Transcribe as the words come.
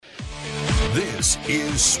This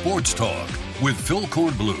is Sports Talk with Phil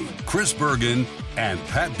Kornbluth, Chris Bergen, and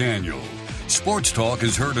Pat Daniel. Sports Talk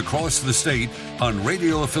is heard across the state on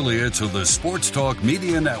radio affiliates of the Sports Talk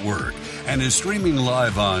Media Network and is streaming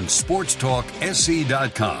live on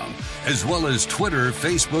sportstalksc.com, as well as Twitter,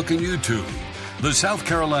 Facebook, and YouTube. The South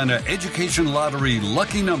Carolina Education Lottery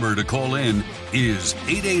lucky number to call in is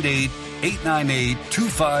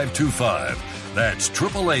 888-898-2525. That's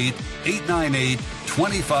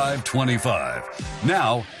 888-898-2525.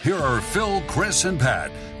 Now, here are Phil, Chris, and Pat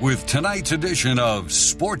with tonight's edition of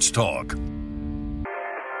Sports Talk.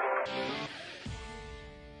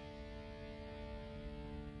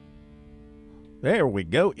 There we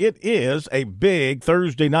go. It is a big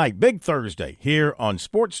Thursday night, big Thursday here on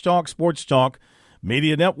Sports Talk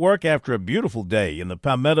Media Network after a beautiful day in the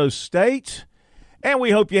Palmetto State. And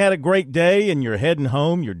we hope you had a great day and you're heading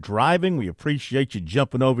home, you're driving. We appreciate you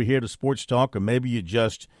jumping over here to Sports Talk, or maybe you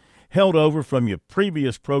just held over from your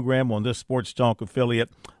previous program on this Sports Talk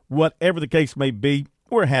affiliate. Whatever the case may be,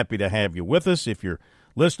 we're happy to have you with us. If you're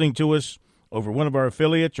listening to us over one of our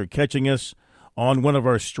affiliates or catching us on one of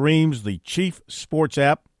our streams, the Chief Sports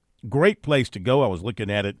app, great place to go. I was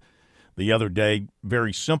looking at it the other day.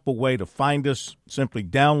 Very simple way to find us. Simply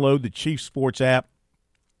download the Chief Sports app.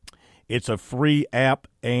 It's a free app,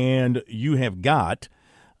 and you have got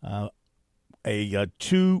a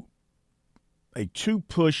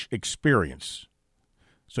two-push experience.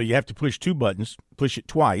 So you have to push two buttons, push it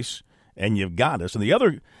twice, and you've got us. And the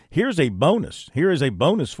other, here's a bonus. Here is a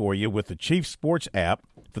bonus for you with the Chief Sports app.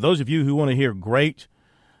 For those of you who want to hear great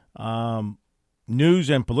news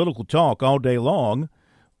and political talk all day long,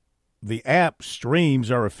 the app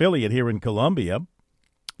streams our affiliate here in Columbia,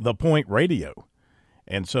 The Point Radio.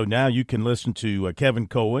 And so now you can listen to Kevin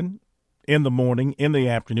Cohen in the morning, in the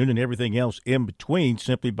afternoon, and everything else in between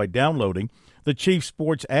simply by downloading the Chief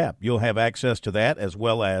Sports app. You'll have access to that as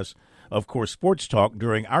well as, of course, Sports Talk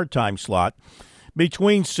during our time slot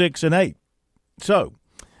between 6 and 8. So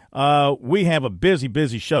we have a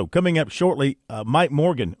busy show. Coming up shortly, Mike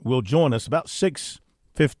Morgan will join us about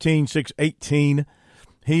 6:15, 6:18.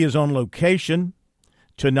 He is on location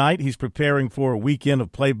tonight. He's preparing for a weekend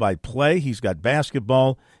of play-by-play. He's got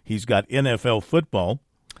basketball. He's got NFL football.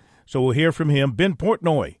 So we'll hear from him. Ben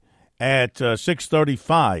Portnoy at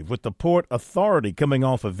 6:35 with the Port Authority coming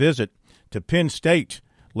off a visit to Penn State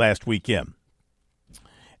last weekend.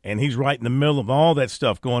 And he's right in the middle of all that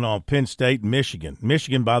stuff going on, Penn State, Michigan.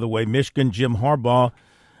 Michigan, by the way, Jim Harbaugh,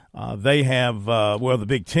 they have, the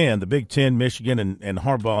Big Ten, Michigan and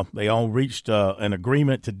Harbaugh, they all reached an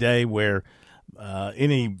agreement today where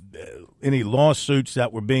any lawsuits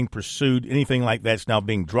that were being pursued, anything like that's now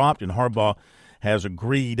being dropped, and Harbaugh has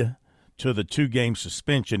agreed to the 2-game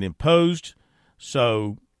suspension imposed.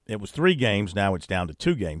 So it was 3 games. Now it's down to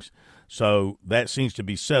 2 games. So that seems to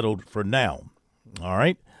be settled for now. All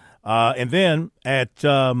right. And then at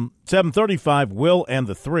 7:35, Will and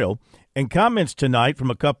the Thrill. And comments tonight from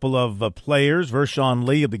a couple of players, Vershawn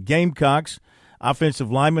Lee of the Gamecocks,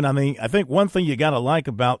 offensive lineman. I think one thing you got to like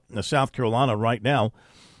about South Carolina right now,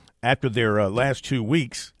 after their last 2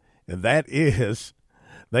 weeks, that is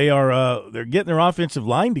they're getting their offensive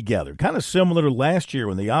line together. Kind of similar to last year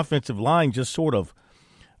when the offensive line just sort of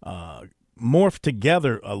morphed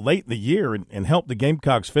together late in the year and helped the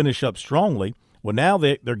Gamecocks finish up strongly. Well, now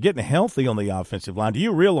they're getting healthy on the offensive line. Do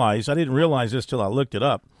you realize, I didn't realize this till I looked it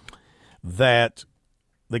up, that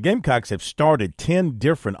the Gamecocks have started 10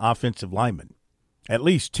 different offensive linemen. At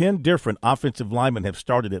least 10 different offensive linemen have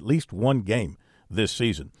started at least one game this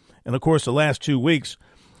season. And, of course, the last 2 weeks,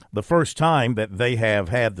 the first time that they have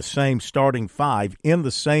had the same starting 5 in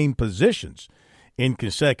the same positions in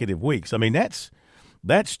consecutive weeks. I mean, that's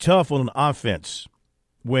tough on an offense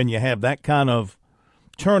when you have that kind of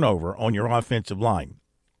turnover on your offensive line.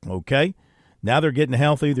 Okay? Now they're getting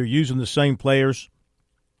healthy. They're using the same players.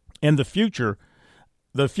 And the future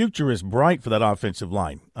is bright for that offensive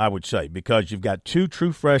line, I would say, because you've got 2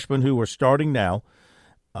 true freshmen who are starting now.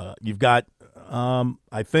 You've got,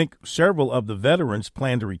 I think, several of the veterans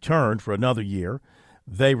plan to return for another year.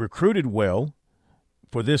 They recruited well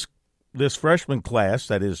for this freshman class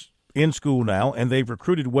that is in school now, and they've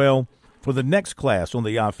recruited well for the next class on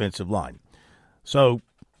the offensive line. So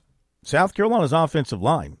South Carolina's offensive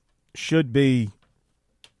line should be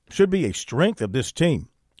a strength of this team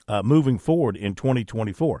moving forward in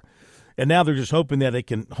 2024. And now they're just hoping that they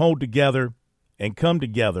can hold together and come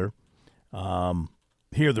together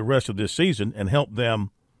here the rest of this season and help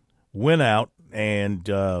them win out and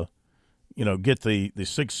get the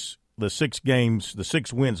 6 games, the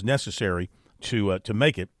 6 wins necessary to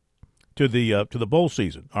make it to the bowl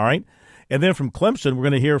season. All right. And then from Clemson, we're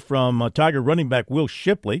going to hear from Tiger running back Will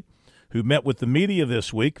Shipley, who met with the media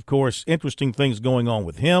this week. Of course, interesting things going on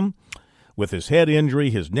with him, with his head injury,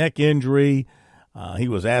 his neck injury. He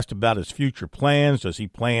was asked about his future plans. Does he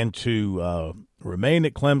plan to remain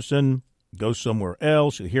at Clemson, go somewhere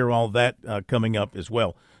else? You'll hear all that coming up as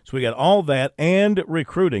well. So we got all that and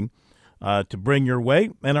recruiting to bring your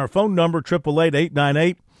way. And our phone number,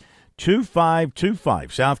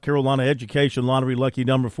 888-898-2525. South Carolina Education Lottery lucky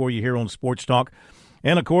number for you here on Sports Talk.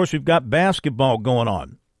 And, of course, we've got basketball going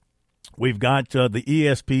on. We've got the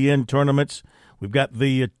ESPN tournaments. We've got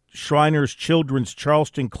the Shriners Children's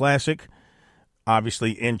Charleston Classic,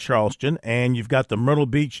 obviously in Charleston. And you've got the Myrtle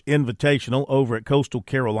Beach Invitational over at Coastal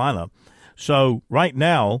Carolina. So right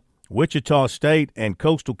now, Wichita State and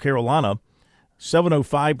Coastal Carolina,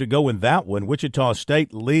 7:05 to go in that one. Wichita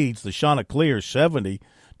State leads the Chanticleers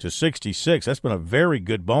 70-66. That's been a very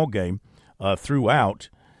good ball game throughout.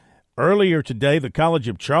 Earlier today, the College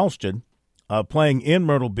of Charleston playing in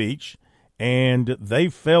Myrtle Beach, and they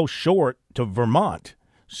fell short to Vermont,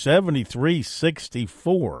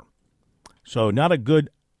 73-64. So not a good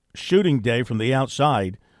shooting day from the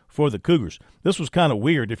outside for the Cougars. This was kind of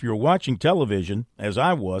weird. If you were watching television, as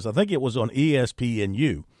I was, I think it was on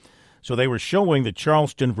ESPNU. So they were showing the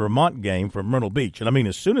Charleston-Vermont game from Myrtle Beach. And, I mean,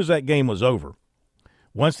 as soon as that game was over,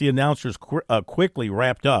 once the announcers quickly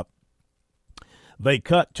wrapped up, they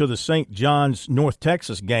cut to the St. John's, North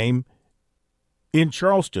Texas game in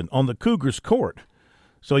Charleston on the Cougars' court.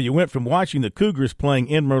 So you went from watching the Cougars playing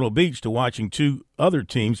in Myrtle Beach to watching two other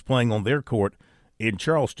teams playing on their court in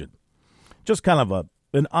Charleston. Just kind of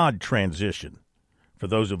an odd transition for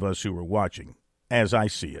those of us who were watching, as I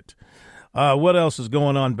see it. What else is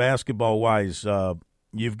going on basketball-wise?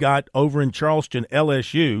 You've got over in Charleston,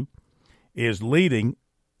 LSU is leading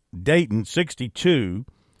Dayton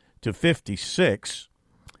 62-56.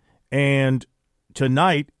 And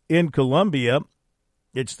tonight in Columbia,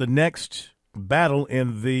 it's the next battle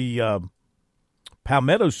in the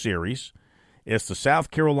Palmetto Series. It's the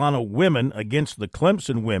South Carolina women against the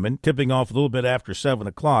Clemson women, tipping off a little bit after 7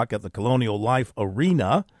 o'clock at the Colonial Life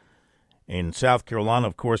Arena. In South Carolina,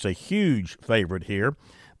 of course, a huge favorite here.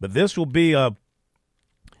 But this will be, I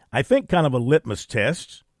think, kind of a litmus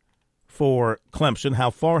test for Clemson. How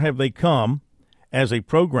far have they come as a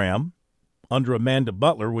program under Amanda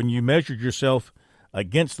Butler when you measured yourself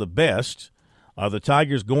against the best? Are the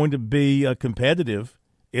Tigers going to be competitive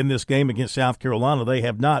in this game against South Carolina? They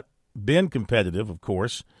have not been competitive, of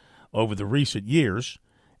course, over the recent years.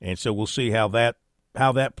 And so we'll see how that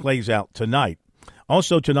plays out tonight.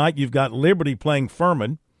 Also tonight, you've got Liberty playing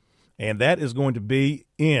Furman, and that is going to be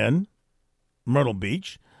in Myrtle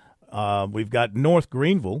Beach. We've got North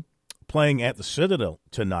Greenville playing at the Citadel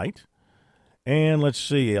tonight. And let's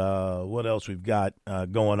see what else we've got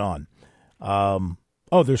going on.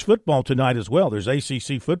 There's football tonight as well. There's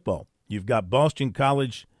ACC football. You've got Boston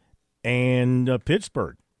College and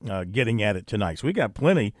Pittsburgh getting at it tonight. So we got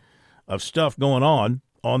plenty of stuff going on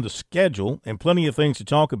the schedule and plenty of things to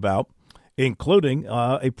talk about, including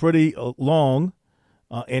a pretty long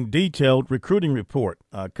and detailed recruiting report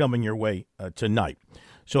coming your way tonight.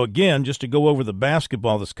 So, again, just to go over the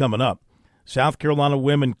basketball that's coming up, South Carolina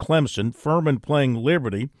women, Clemson, Furman playing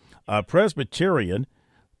Liberty, Presbyterian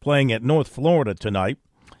playing at North Florida tonight,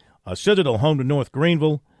 Citadel home to North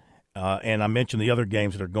Greenville, and I mentioned the other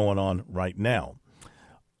games that are going on right now.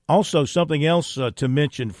 Also, something else to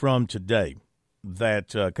mention from today that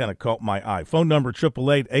kind of caught my eye. Phone number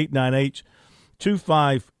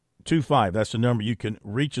 888-898-2525. That's the number you can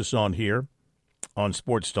reach us on here on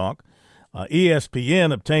Sports Talk.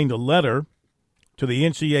 ESPN obtained a letter to the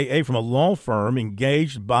NCAA from a law firm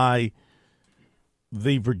engaged by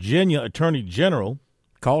the Virginia Attorney General.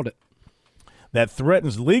 Called it. That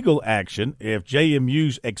threatens legal action if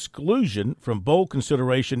JMU's exclusion from bowl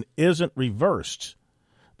consideration isn't reversed.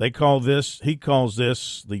 The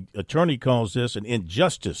attorney calls this an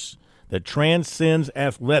injustice that transcends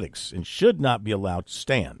athletics and should not be allowed to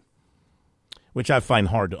stand, which I find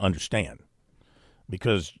hard to understand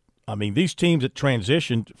because, I mean, these teams that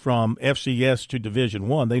transitioned from FCS to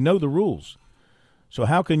Division I, they know the rules. So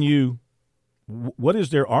how can you – what is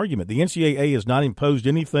their argument? The NCAA has not imposed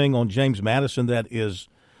anything on James Madison that is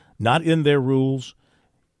not in their rules,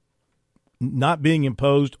 not being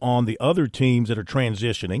imposed on the other teams that are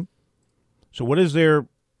transitioning. So what's the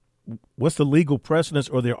legal precedence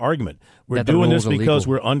or their argument? We're doing this because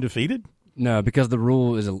we're undefeated? No, because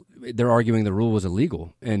they're arguing the rule was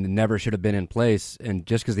illegal and never should have been in place. And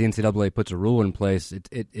just because the NCAA puts a rule in place,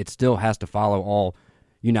 it still has to follow all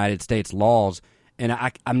United States laws. And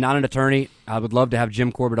I'm not an attorney. I would love to have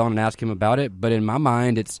Jim Corbett on and ask him about it. But in my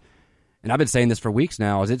mind, and I've been saying this for weeks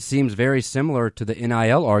now, is it seems very similar to the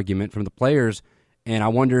NIL argument from the players, and I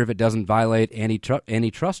wonder if it doesn't violate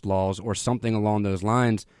antitrust laws or something along those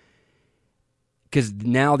lines. Because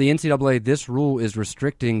now the NCAA, this rule is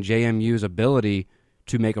restricting JMU's ability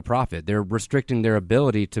to make a profit. They're restricting their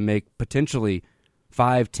ability to make potentially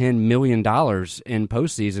 $5-10 million in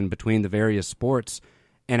postseason between the various sports.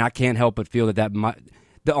 And I can't help but feel that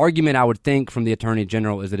the argument I would think from the Attorney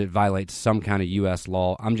General is that it violates some kind of U.S.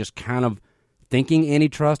 law. I'm just kind of thinking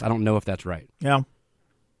antitrust. I don't know if that's right. Yeah.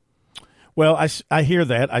 Well, I hear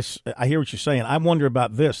that. I hear what you're saying. I wonder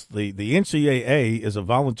about this. The NCAA is a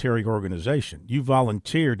voluntary organization. You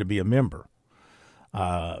volunteer to be a member.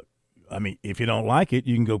 I mean, if you don't like it,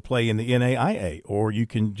 you can go play in the NAIA, or you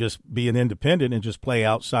can just be an independent and just play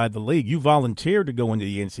outside the league. You volunteer to go into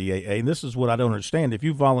the NCAA, and this is what I don't understand. If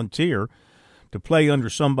you volunteer to play under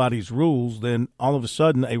somebody's rules, then all of a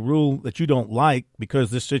sudden a rule that you don't like because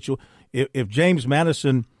this situation, if James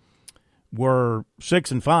Madison were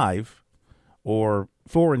 6-5 or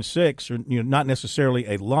 4-6, or not necessarily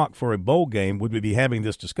a lock for a bowl game, would we be having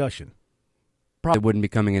this discussion? Probably wouldn't be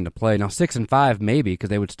coming into play. Now, 6-5 maybe, because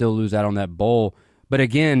they would still lose out on that bowl. But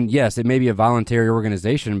again, yes, it may be a voluntary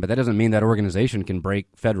organization, but that doesn't mean that organization can break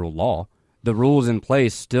federal law. The rules in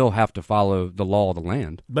place still have to follow the law of the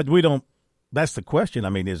land. But we don't. That's the question. I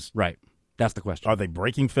mean, right? That's the question. Are they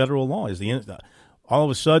breaking federal law? All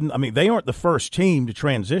of a sudden? I mean, they aren't the first team to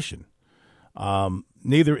transition.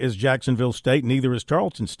 Neither is Jacksonville State, neither is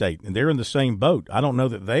Tarleton State, and they're in the same boat. I don't know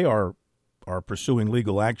that they are pursuing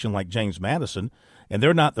legal action like James Madison, and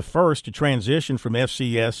they're not the first to transition from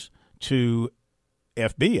FCS to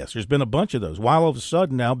FBS. There's been a bunch of those. Why all of a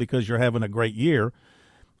sudden now, because you're having a great year,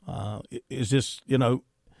 is this,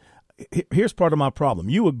 here's part of my problem.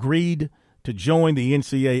 You agreed to join the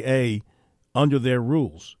NCAA under their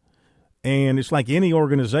rules, and it's like any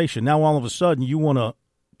organization. Now all of a sudden you want to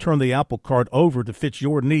turn the apple cart over to fit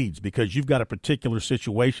your needs because you've got a particular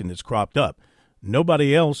situation that's cropped up.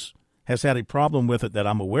 Nobody else has had a problem with it that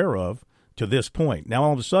I'm aware of to this point. Now,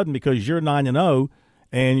 all of a sudden, because you're 9-0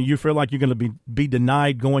 and you feel like you're going to be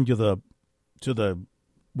denied going to the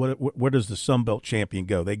where does the Sun Belt champion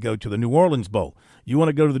go? They go to the New Orleans Bowl. You want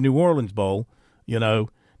to go to the New Orleans Bowl,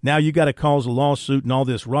 now you got to cause a lawsuit and all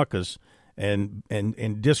this ruckus and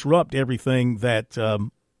disrupt everything that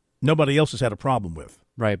nobody else has had a problem with.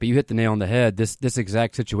 Right, but you hit the nail on the head. This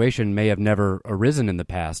exact situation may have never arisen in the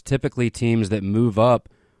past. Typically, teams that move up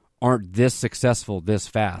aren't this successful this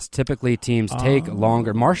fast. Typically, teams take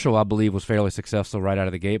longer. Marshall, I believe, was fairly successful right out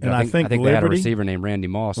of the gate, but I think they had a receiver named Randy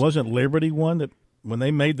Moss. Wasn't Liberty one that when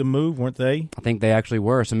they made the move, weren't they? I think they actually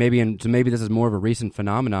were. So maybe this is more of a recent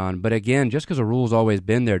phenomenon. But again, just because a rule's always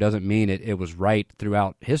been there doesn't mean it was right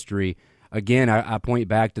throughout history. Again, I point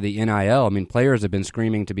back to the NIL. I mean, players have been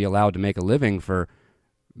screaming to be allowed to make a living for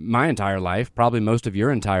my entire life, probably most of your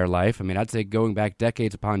entire life. I mean, I'd say going back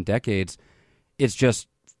decades upon decades, it's just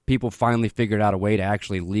people finally figured out a way to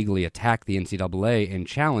actually legally attack the NCAA and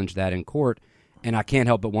challenge that in court. And I can't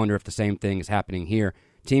help but wonder if the same thing is happening here.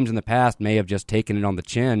 Teams in the past may have just taken it on the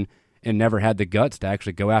chin and never had the guts to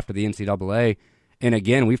actually go after the NCAA. And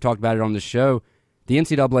again, we've talked about it on the show. The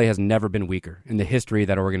NCAA has never been weaker in the history of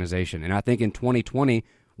that organization. And I think in 2020,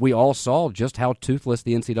 we all saw just how toothless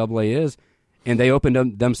the NCAA is. And they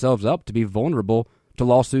opened themselves up to be vulnerable to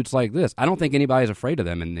lawsuits like this. I don't think anybody's afraid of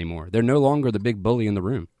them anymore. They're no longer the big bully in the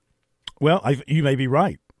room. Well, you may be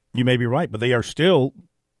right. You may be right, but they are still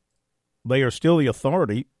the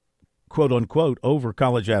authority, quote unquote, over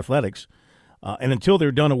college athletics. And until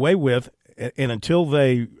they're done away with, and until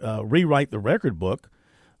they rewrite the record book,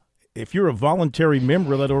 if you're a voluntary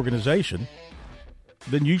member of that organization,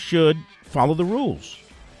 then you should follow the rules.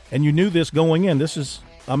 And you knew this going in.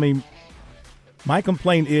 My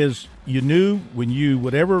complaint is you knew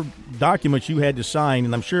whatever documents you had to sign,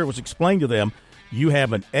 and I'm sure it was explained to them, you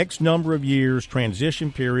have an X number of years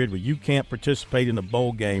transition period where you can't participate in a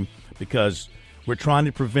bowl game because we're trying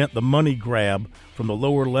to prevent the money grab from the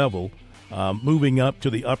lower level moving up to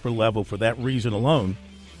the upper level for that reason alone.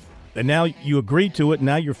 And now you agreed to it, and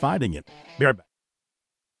now you're fighting it. Be right back.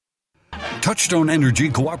 Touchstone Energy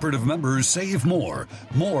Cooperative members save more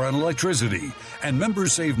on electricity, and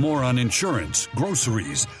members save more on insurance,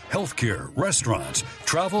 groceries, healthcare, restaurants,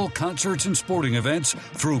 travel, concerts, and sporting events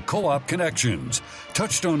through Co-op Connections.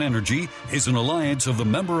 Touchstone Energy is an alliance of the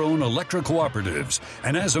member-owned electric cooperatives,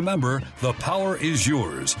 and as a member, the power is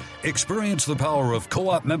yours. Experience the power of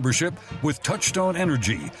co-op membership with Touchstone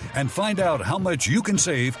Energy and find out how much you can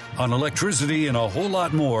save on electricity and a whole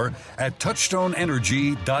lot more at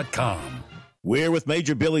touchstoneenergy.com. We're with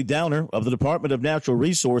Major Billy Downer of the Department of Natural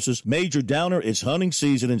Resources. Major Downer, it's hunting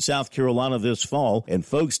season in South Carolina this fall, and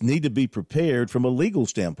folks need to be prepared from a legal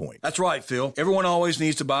standpoint. That's right, Phil. Everyone always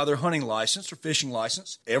needs to buy their hunting license or fishing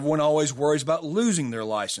license. Everyone always worries about losing their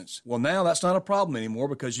license. Well, now that's not a problem anymore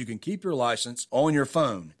because you can keep your license on your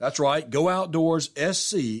phone. That's right. Go Outdoors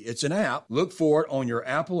SC. It's an app. Look for it on your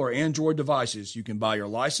Apple or Android devices. You can buy your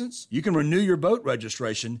license. You can renew your boat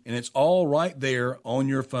registration, and it's all right there on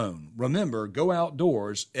your phone. Remember, Go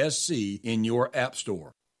Outdoors SC in your app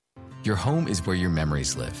store. Your home is where your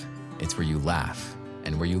memories live. It's where you laugh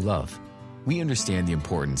and where you love. We understand the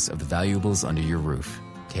importance of the valuables under your roof,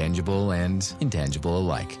 tangible and intangible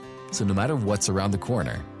alike. So no matter what's around the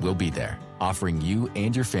corner, we'll be there, offering you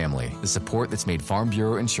and your family the support that's made Farm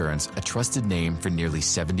Bureau Insurance a trusted name for nearly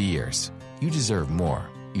 70 years. You deserve more.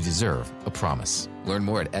 You deserve a promise. Learn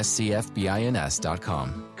more at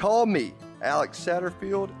scfbins.com. Call me, Alex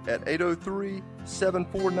Satterfield, at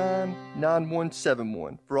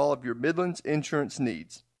 803-749-9171 for all of your Midlands insurance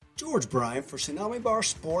needs. George Bryan for Tsunami Bar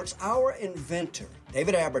Sports, our inventor,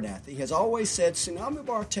 David Abernathy, has always said Tsunami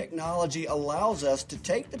Bar technology allows us to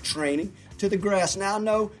take the training to the grass. Now I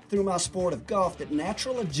know through my sport of golf that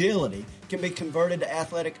natural agility can be converted to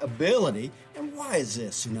athletic ability. And why is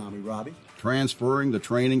this, Tsunami Robbie? Transferring the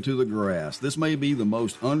training to the grass. This may be the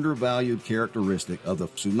most undervalued characteristic of the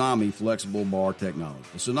Tsunami flexible bar technology.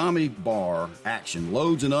 The Tsunami bar action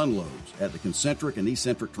loads and unloads at the concentric and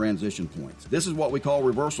eccentric transition points. This is what we call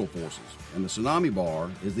reversal forces, and the Tsunami bar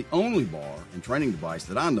is the only bar and training device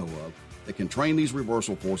that I know of that can train these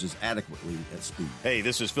reversal forces adequately at speed. Hey,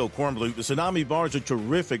 this is Phil Kornbluth. The Tsunami Bar is a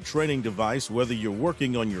terrific training device, whether you're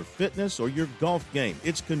working on your fitness or your golf game.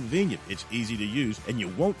 It's convenient, it's easy to use, and you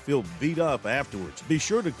won't feel beat up afterwards. Be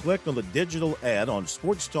sure to click on the digital ad on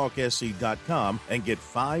SportsTalkSC.com and get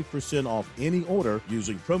 5% off any order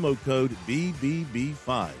using promo code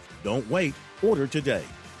BBB5. Don't wait, order today.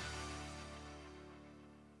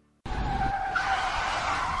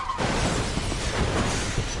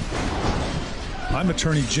 I'm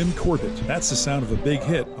attorney Jim Corbett. That's the sound of a big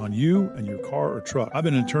hit on you and your car or truck. I've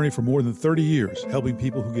been an attorney for more than 30 years, helping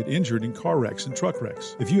people who get injured in car wrecks and truck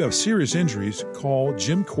wrecks. If you have serious injuries, call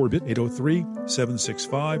Jim Corbett,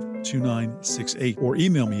 803-765-2968, or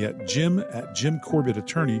email me at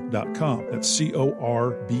jim@jimcorbettattorney.com. That's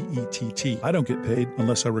Corbett. I don't get paid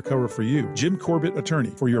unless I recover for you. Jim Corbett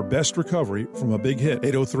Attorney, for your best recovery from a big hit,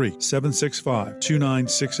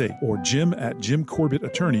 803-765-2968, or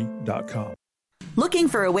jim@jimcorbettattorney.com. Looking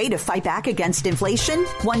for a way to fight back against inflation?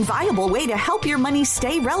 One viable way to help your money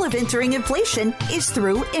stay relevant during inflation is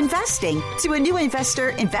through investing. To a new investor,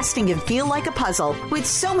 investing can feel like a puzzle. With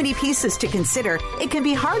so many pieces to consider, it can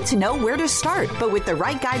be hard to know where to start. But with the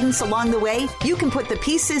right guidance along the way, you can put the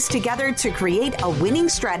pieces together to create a winning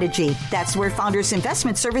strategy. That's where Founders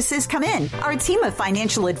Investment Services come in. Our team of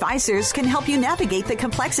financial advisors can help you navigate the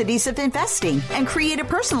complexities of investing and create a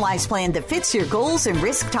personalized plan that fits your goals and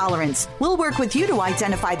risk tolerance. We'll work with you to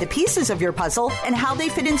identify the pieces of your puzzle and how they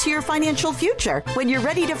fit into your financial future. When you're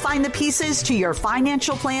ready to find the pieces to your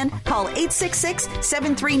financial plan, call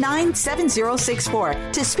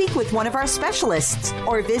 866-739-7064 to speak with one of our specialists,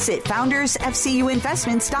 or visit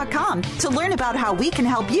foundersfcuinvestments.com to learn about how we can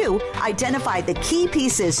help you identify the key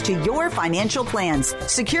pieces to your financial plans.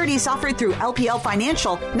 Securities offered through LPL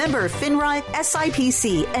Financial, member FINRA,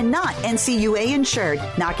 SIPC, and not NCUA insured.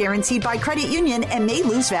 Not guaranteed by credit union and may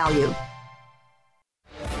lose value.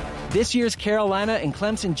 This year's Carolina and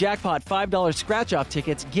Clemson Jackpot $5 scratch-off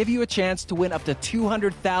tickets give you a chance to win up to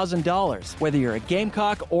 $200,000, whether you're a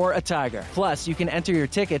Gamecock or a Tiger. Plus, you can enter your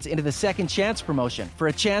tickets into the Second Chance promotion for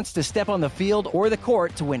a chance to step on the field or the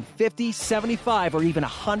court to win $50,000, $75,000, or even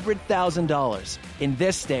 $100,000. In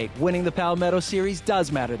this state, winning the Palmetto Series does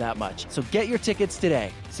matter that much, so get your tickets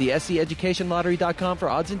today. See SCEducationLottery.com for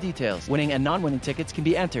odds and details. Winning and non-winning tickets can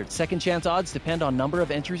be entered. Second Chance odds depend on number of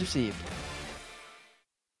entries received.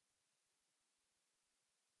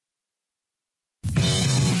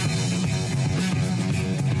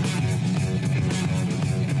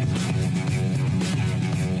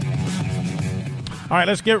 All right,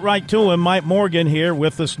 let's get right to him. Mike Morgan here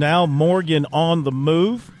with us now. Morgan on the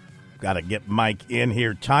move. Got to get Mike in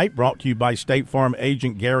here tight. Brought to you by State Farm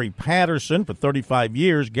agent Gary Patterson. For 35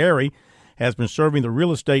 years, Gary has been serving the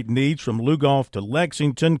real estate needs from Lugoff to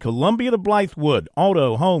Lexington, Columbia to Blythewood.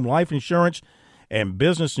 Auto, home, life insurance, and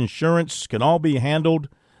business insurance can all be handled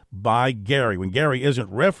by Gary. When Gary isn't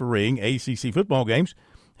refereeing ACC football games,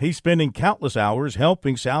 he's spending countless hours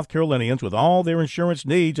helping South Carolinians with all their insurance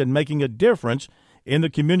needs and making a difference in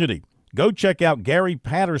the community. Go check out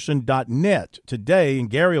GaryPatterson.net today,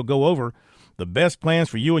 and Gary will go over The best plans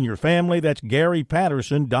for you and your family. That's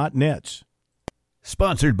GaryPatterson.net.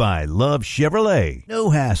 Sponsored by Love Chevrolet.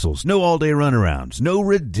 No hassles, no all-day runarounds, no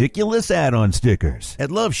ridiculous add-on stickers.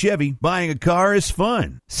 At Love Chevy, buying a car is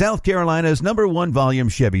fun. South Carolina's #1 volume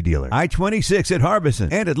Chevy dealer. I-26 at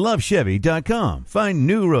Harbison and at lovechevy.com. Find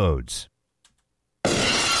new roads.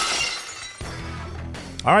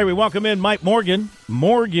 All right, we welcome in Mike Morgan.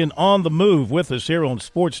 Morgan on the move with us here on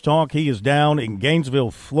Sports Talk. He is down in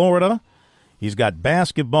Gainesville, Florida. He's got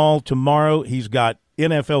basketball tomorrow. He's got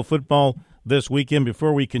NFL football this weekend.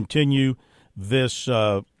 Before we continue this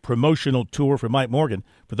promotional tour for Mike Morgan,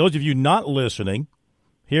 for those of you not listening,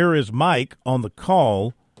 here is Mike on the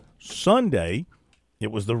call Sunday.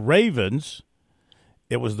 It was the Ravens.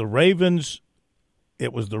 It was the Ravens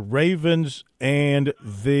and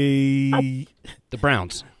the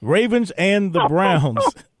Browns. Ravens and the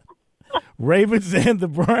Browns. Ravens and the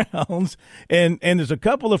Browns. And there's a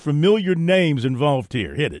couple of familiar names involved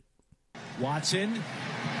here. Hit it. Watson.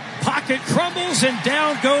 Pocket crumbles and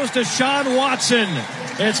down goes Deshaun Watson.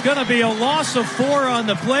 It's going to be a loss of 4 on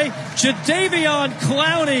the play. Jadeveon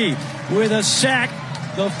Clowney with a sack.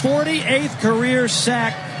 The 48th career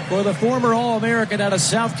sack for the former All-American out of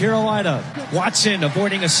South Carolina. Watson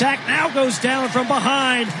avoiding a sack, now goes down from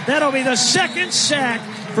behind. That'll be the second sack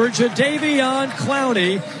for Jadeveon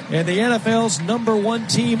Clowney. And the NFL's #1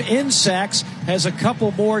 team in sacks has a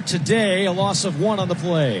couple more today, a loss of 1 on the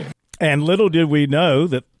play. And little did we know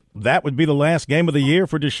that would be the last game of the year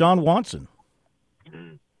for Deshaun Watson.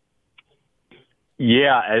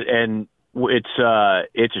 Yeah, and it's a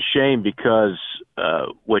shame because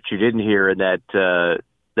what you didn't hear in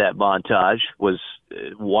that montage was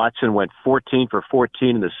Watson went 14 for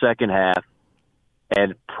 14 in the second half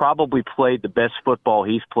and probably played the best football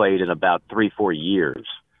he's played in about 3-4 years.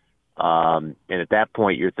 And at that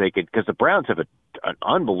point, you're thinking, because the Browns have an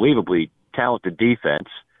unbelievably talented defense.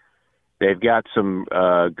 They've got some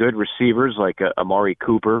good receivers like Amari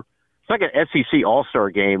Cooper. It's like an SEC All-Star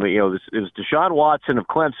game. You know, it was Deshaun Watson of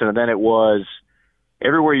Clemson, and then it was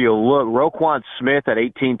everywhere you look. Roquan Smith had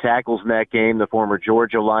 18 tackles in that game, the former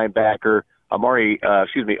Georgia linebacker.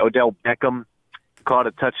 Odell Beckham caught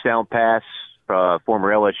a touchdown pass,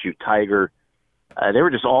 former LSU Tiger. They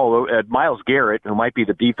were just all over. Myles Garrett, who might be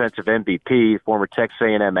the defensive MVP, former Texas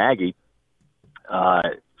A&M Aggie.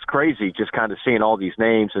 It's crazy just kind of seeing all these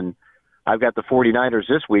names, and I've got the 49ers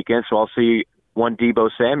this weekend, so I'll see one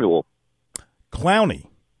Deebo Samuel. Clowney,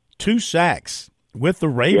 2 sacks with the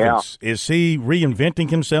Ravens. Yeah. Is he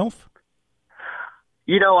reinventing himself?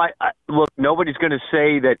 You know, I look, nobody's going to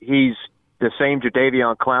say that he's the same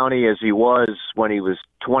Jadeveon Clowney as he was when he was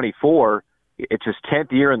 24. It's his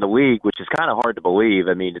 10th year in the league, which is kind of hard to believe.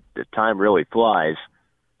 I mean, the time really flies.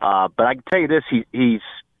 But I can tell you this,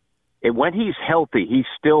 when he's healthy, he's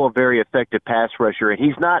still a very effective pass rusher, and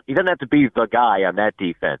he doesn't have to be the guy on that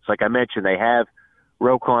defense. Like I mentioned, they have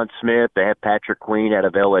Roquan Smith, they have Patrick Queen out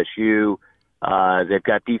of LSU. They've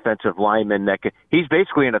got defensive linemen he's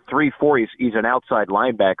basically in a 3-4. He's an outside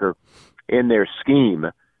linebacker in their scheme.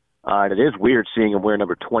 And it is weird seeing him wear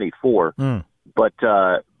number 24.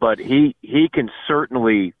 But he can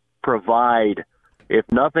certainly provide, if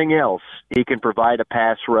nothing else, he can provide a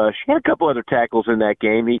pass rush. He had a couple other tackles in that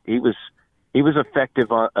game. He was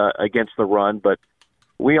effective against the run, but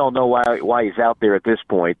we all know why he's out there at this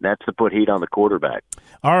point, and that's to put heat on the quarterback.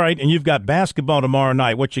 All right, and you've got basketball tomorrow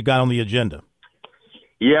night. What you got on the agenda?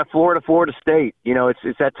 Yeah, Florida State. You know, it's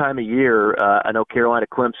that time of year. I know Carolina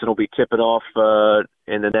Clemson will be tipping off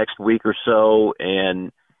in the next week or so,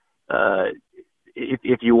 and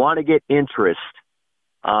if you want to get interest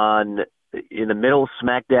in the middle,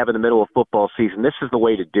 smack dab in the middle of football season, this is the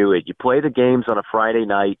way to do it. You play the games on a Friday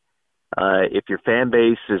night. If your fan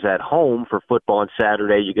base is at home for football on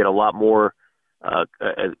Saturday, you get a lot more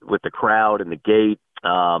with the crowd and the gate.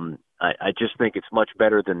 I just think it's much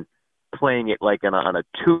better than playing it like on a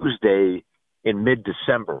Tuesday in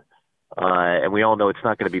mid-December. And we all know it's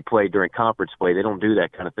not going to be played during conference play. They don't do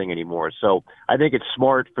that kind of thing anymore. So I think it's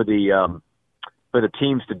smart for the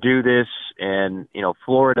teams to do this. And, you know,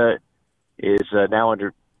 Florida is now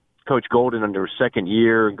under Coach Golden under his second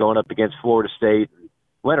year going up against Florida State.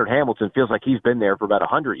 Leonard Hamilton feels like he's been there for about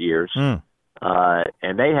 100 years. And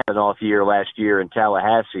they had an off year last year in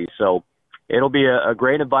Tallahassee. So it'll be a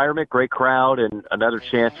great environment, great crowd, and another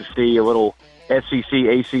chance to see a little SEC,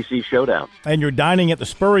 ACC showdown. And you're dining at the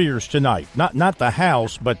Spurriers tonight. Not the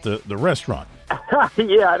house, but the restaurant.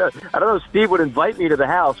 Yeah, I don't know if Steve would invite me to the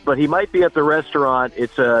house, but he might be at the restaurant.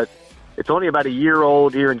 It's only about a year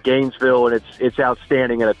old here in Gainesville, and it's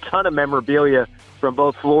outstanding, and a ton of memorabilia from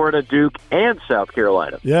both Florida, Duke, and South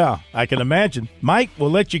Carolina. Yeah, I can imagine. Mike,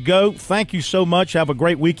 we'll let you go. Thank you so much. Have a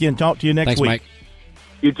great weekend. Talk to you next Thanks, week. Mike.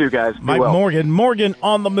 You too, guys. Be Mike well. Morgan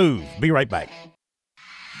on the move. Be right back.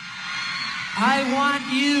 I want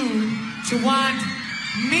you to want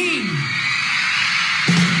me.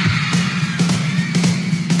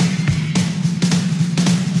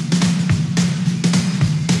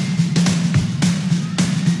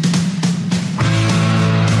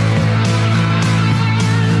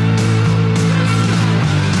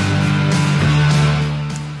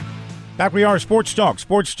 Back we are, Sports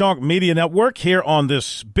Talk Media Network, here on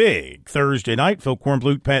this big Thursday night. Phil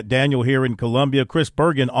Kornblut, Pat Daniel here in Columbia. Chris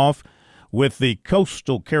Bergen off with the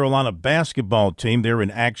Coastal Carolina basketball team. They're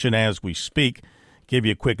in action as we speak. Give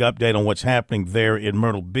you a quick update on what's happening there in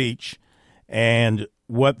Myrtle Beach and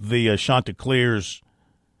what the Chanticleers,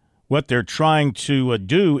 what they're trying to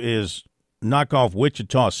do is knock off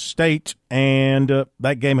Wichita State, and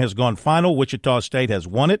that game has gone final. Wichita State has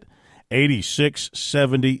won it.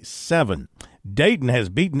 86-77. Dayton has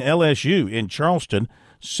beaten LSU in Charleston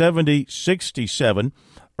 70-67.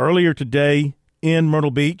 Earlier today in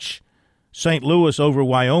Myrtle Beach, St. Louis over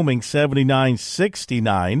Wyoming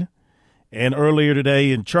 79-69. And earlier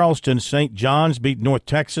today in Charleston, St. John's beat North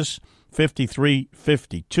Texas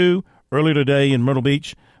 53-52. Earlier today in Myrtle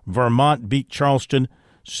Beach, Vermont beat Charleston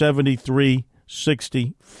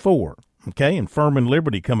 73-64. Okay, and Furman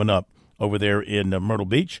Liberty coming up over there in Myrtle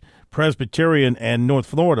Beach. Presbyterian and North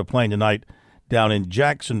Florida playing tonight down in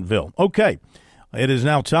Jacksonville. Okay, it is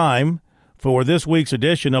now time for this week's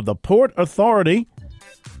edition of the Port Authority,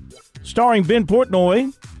 starring Ben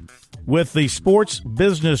Portnoy with the Sports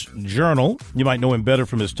Business Journal. You might know him better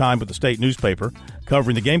from his time with the state newspaper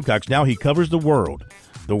covering the Gamecocks. Now he covers the world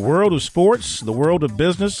of sports, the world of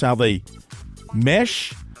business, how they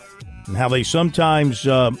mesh, and how they sometimes,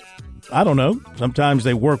 sometimes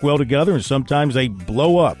they work well together and sometimes they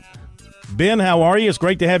blow up. Ben, how are you? It's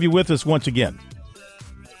great to have you with us once again.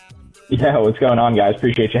 Yeah, what's going on, guys?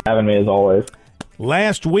 Appreciate you having me, as always.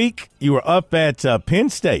 Last week, you were up at Penn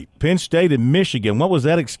State in Michigan. What was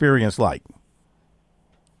that experience like?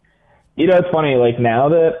 You know, it's funny. Like, now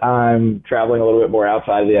that I'm traveling a little bit more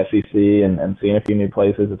outside of the SEC and seeing a few new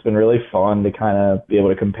places, it's been really fun to kind of be able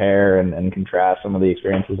to compare and contrast some of the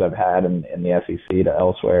experiences I've had in the SEC to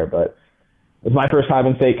elsewhere. But it was my first time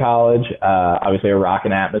in State College. Obviously, a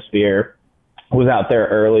rocking atmosphere. Was out there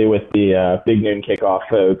early with the big noon kickoff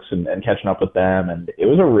folks and catching up with them. And it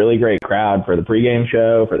was a really great crowd for the pregame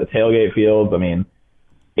show, for the tailgate fields. I mean,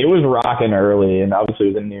 it was rocking early, and obviously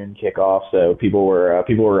it was a noon kickoff, so people were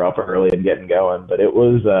up early and getting going. But it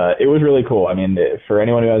was really cool. I mean, for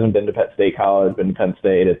anyone who hasn't been to Penn State College, been to Penn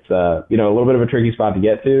State, it's a little bit of a tricky spot to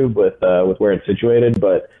get to with where it's situated,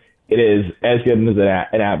 but it is as good as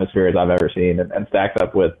an atmosphere as I've ever seen, and stacks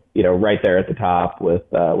up with, right there at the top with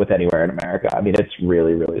anywhere in America. I mean, it's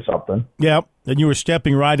really, really something. Yeah, and you were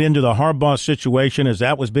stepping right into the Harbaugh situation as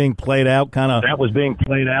that was being played out.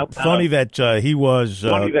 Funny that he was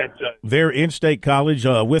there in State College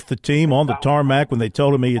with the team on the tarmac when they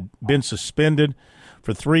told him he had been suspended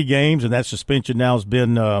for 3 games, and that suspension now has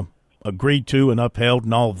been agreed to and upheld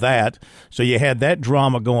and all that. So you had that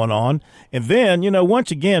drama going on. And then, once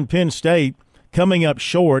again, Penn State coming up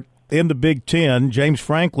short in the Big Ten. James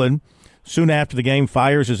Franklin, soon after the game,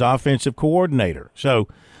 fires his offensive coordinator. So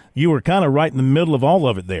you were kind of right in the middle of all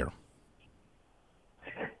of it there.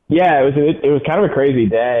 Yeah, it was kind of a crazy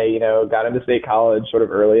day. Got into State College sort of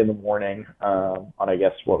early in the morning on, I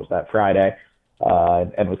guess, what was that, Friday,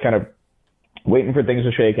 and was kind of waiting for things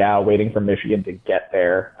to shake out, waiting for Michigan to get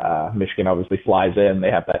there. Michigan obviously flies in.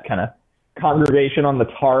 They have that kind of congregation on the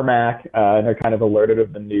tarmac, and they're kind of alerted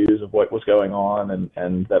of the news of what was going on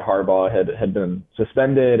and that Harbaugh had been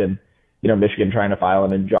suspended, and, Michigan trying to file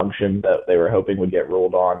an injunction that they were hoping would get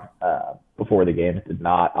ruled on before the game. It did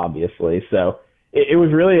not, obviously. So it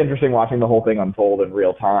was really interesting watching the whole thing unfold in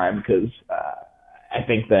real time because I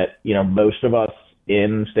think that, most of us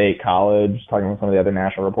in State College, talking with some of the other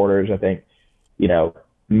national reporters, I think,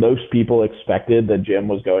 most people expected that Jim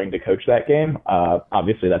was going to coach that game.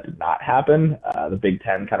 Obviously, that did not happen. The Big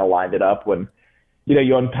Ten kind of lined it up when,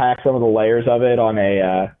 you unpack some of the layers of it on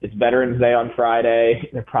it's Veterans Day on Friday.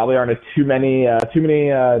 There probably aren't too many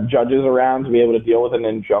judges around to be able to deal with an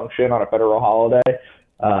injunction on a federal holiday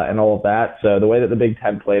and all of that. So the way that the Big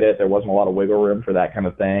Ten played it, there wasn't a lot of wiggle room for that kind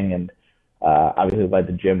of thing. And obviously led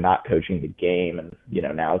to Jim not coaching the game, and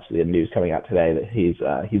now it's the news coming out today that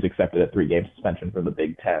he's accepted a 3-game suspension from the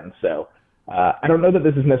Big Ten. So I don't know that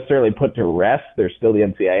this is necessarily put to rest. There's still the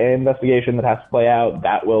NCAA investigation that has to play out.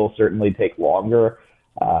 That will certainly take longer.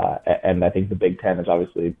 And I think the Big Ten is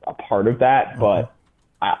obviously a part of that, but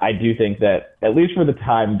I do think that, at least for the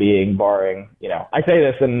time being, barring, I say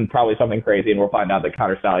this and probably something crazy, and we'll find out that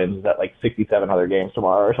Connor Stallions is at like 67 other games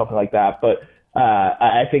tomorrow or something like that. But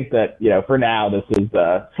I think that, for now, this is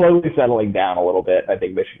slowly settling down a little bit. I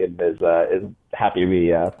think Michigan is happy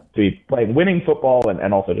to be playing winning football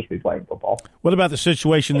and also just be playing football. What about the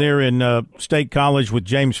situation there in State College with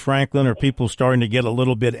James Franklin? Are people starting to get a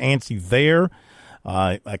little bit antsy there?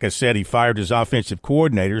 Like I said, he fired his offensive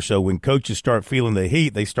coordinator, so when coaches start feeling the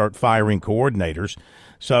heat, they start firing coordinators.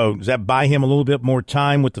 So does that buy him a little bit more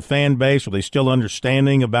time with the fan base? Are they still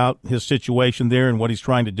understanding about his situation there and what he's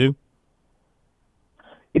trying to do?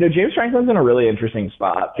 James Franklin's in a really interesting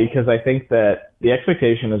spot because I think that the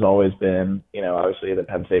expectation has always been, obviously the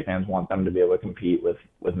Penn State fans want them to be able to compete with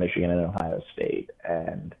Michigan and Ohio State.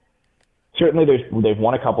 And certainly they've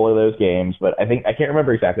won a couple of those games, but I can't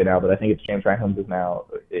remember exactly now, but I think it's James Franklin's is now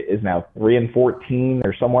 3-14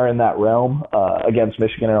 or somewhere in that realm against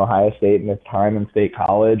Michigan and Ohio State in its time in State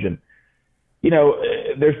College. And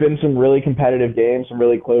there's been some really competitive games, some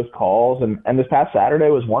really close calls, and this past Saturday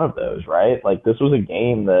was one of those, right? Like, this was a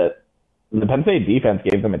game that the Penn State defense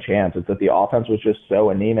gave them a chance. It's that the offense was just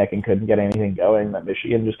so anemic and couldn't get anything going that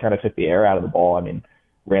Michigan just kind of took the air out of the ball. I mean,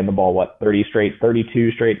 ran the ball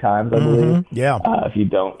 32 straight times, I believe. Yeah. If you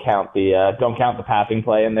don't count the passing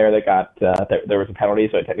play in there that got there was a penalty,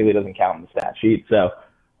 so it technically doesn't count in the stat sheet. So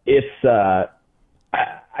it's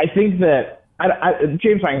I think that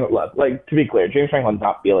James Franklin, like, to be clear, James Franklin's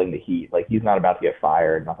not feeling the heat. Like, he's not about to get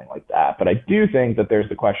fired, nothing like that. But I do think that there's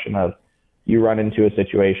the question of you run into a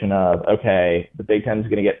situation of, okay, the Big Ten is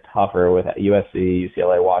going to get tougher with USC,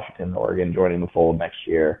 UCLA, Washington, Oregon joining the fold next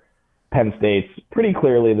year. Penn State's pretty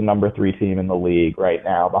clearly the number 3 team in the league right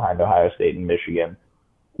now behind Ohio State and Michigan.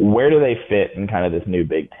 Where do they fit in kind of this new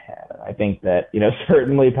Big Ten? I think that,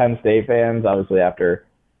 certainly Penn State fans, obviously after,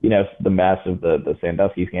 the mess of the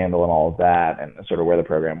Sandusky scandal and all of that, and sort of where the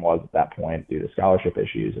program was at that point due to scholarship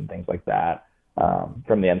issues and things like that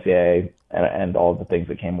from the NCAA and all of the things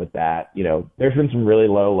that came with that. There's been some really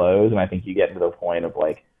low lows, and I think you get to the point of,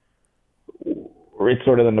 like, it's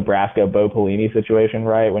sort of the Nebraska Bo Pelini situation,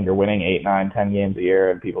 right? When you're winning 8, 9, 10 games a year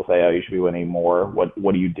and people say, oh, you should be winning more.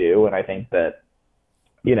 What do you do? And I think that,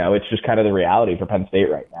 it's just kind of the reality for Penn State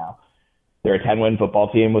right now. They're a 10-win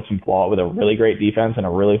football team with a really great defense and a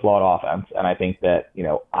really flawed offense. And I think that,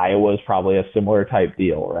 Iowa's probably a similar type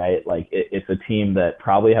deal, right? Like, it's a team that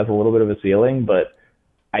probably has a little bit of a ceiling, but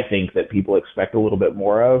I think that people expect a little bit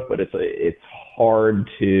more of. But it's hard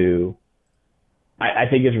to – I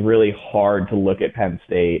think it's really hard to look at Penn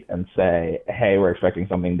State and say, hey, we're expecting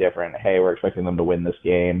something different. Hey, we're expecting them to win this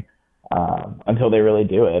game. Until they really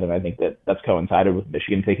do it. And I think that that's coincided with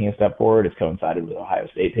Michigan taking a step forward. It's coincided with Ohio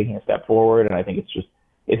State taking a step forward. And I think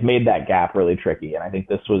it's made that gap really tricky. And I think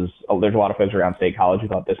there's a lot of folks around State College who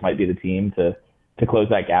thought this might be the team to close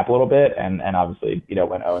that gap a little bit. And obviously,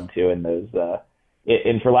 went 0-2 in those,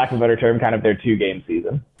 for lack of a better term, kind of their 2-game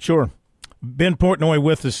season. Sure. Ben Portnoy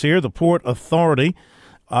with us here, the Port Authority.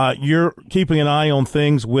 You're keeping an eye on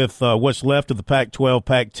things with what's left of the Pac-12,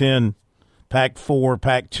 Pac-10, Pac-4,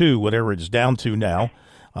 Pac-2, whatever it's down to now,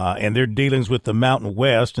 and their dealings with the Mountain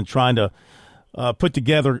West and trying to put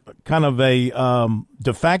together kind of a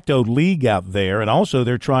de facto league out there. And also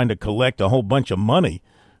they're trying to collect a whole bunch of money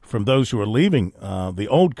from those who are leaving the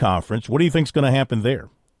old conference. What do you think is going to happen there?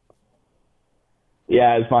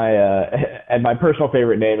 Yeah, and my personal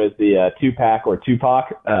favorite name is the Tupac or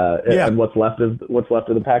Tupac, and what's left of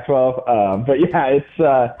the Pac-12. But yeah,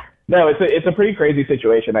 it's a pretty crazy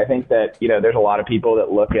situation. I think that, there's a lot of people that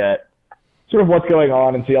look at sort of what's going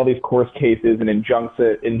on and see all these court cases and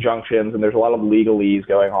injunctions, and there's a lot of legalese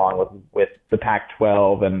going on with the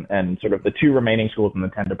Pac-12 and sort of the 2 remaining schools and the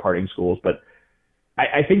 10 departing schools. But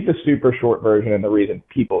I think the super short version and the reason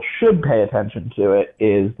people should pay attention to it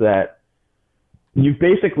is that you've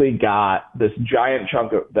basically got this giant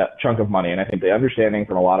chunk of money. And I think the understanding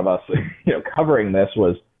from a lot of us, covering this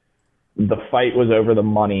was, the fight was over the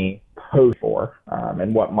money post-4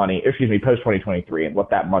 and post 2023 and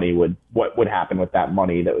what would happen with that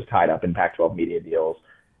money that was tied up in Pac-12 media deals,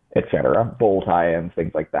 et cetera, bowl tie-ins,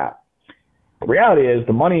 things like that. The reality is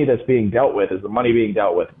the money that's being dealt with is the money being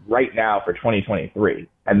dealt with right now for 2023.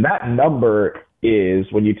 And that number is,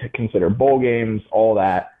 when you consider bowl games, all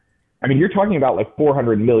that, I mean, you're talking about like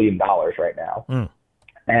 $400 million right now.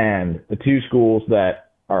 And the 2 schools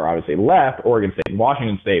that are obviously left, Oregon State and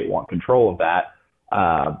Washington State, want control of that.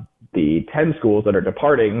 The 10 schools that are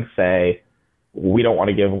departing say, we don't want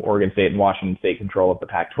to give Oregon State and Washington State control of the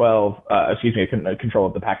Pac-12, control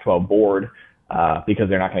of the Pac-12 board, because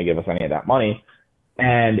they're not going to give us any of that money.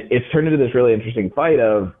 And it's turned into this really interesting fight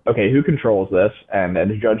of, okay, who controls this? And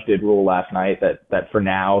the judge did rule last night that for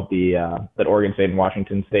now that Oregon State and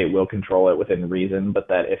Washington State will control it within reason, but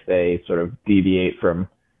that if they sort of deviate from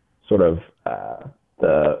sort of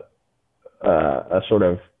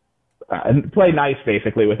play nice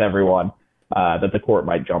basically with everyone, that the court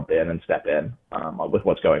might jump in and step in with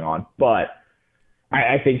what's going on. But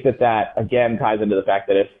I think that again ties into the fact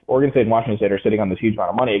that if Oregon State and Washington State are sitting on this huge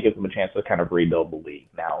amount of money, it gives them a chance to kind of rebuild the league.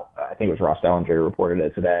 Now, I think it was Ross Dellinger reported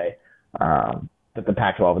it today, that the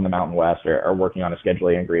Pac-12 and the Mountain West are working on a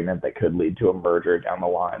scheduling agreement that could lead to a merger down the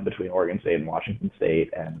line between Oregon State and Washington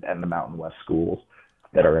State and the Mountain West schools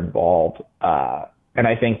that are involved. And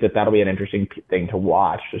I think that that'll be an interesting thing to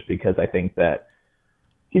watch, just because I think that,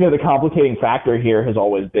 the complicating factor here has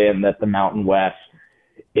always been that the Mountain West,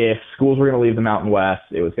 if schools were going to leave the Mountain West,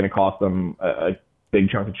 it was going to cost them a big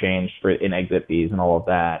chunk of change in exit fees and all of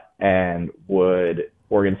that. And would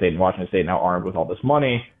Oregon State and Washington State, now armed with all this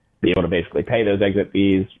money, be able to basically pay those exit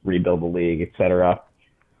fees, rebuild the league, et cetera?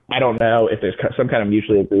 I don't know if there's some kind of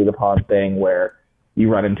mutually agreed upon thing where you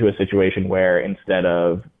run into a situation where instead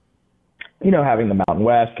of having the Mountain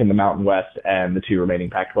West, can the Mountain West and the two remaining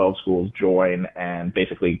Pac-12 schools join and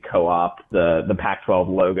basically co-opt the Pac-12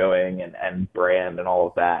 logoing and brand and all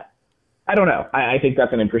of that? I don't know. I think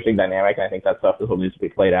that's an interesting dynamic, and I think that stuff still needs to be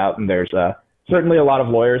played out. And there's certainly a lot of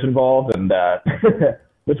lawyers involved, and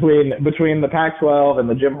between the Pac-12 and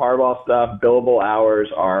the Jim Harbaugh stuff, billable hours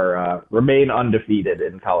remain undefeated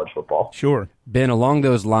in college football. Sure. Ben, along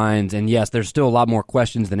those lines, and yes, there's still a lot more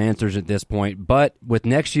questions than answers at this point, but with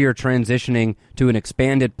next year transitioning to an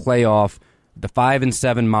expanded playoff, the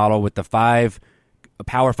 5-7 model with the 5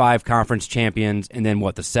 Power 5 conference champions, and then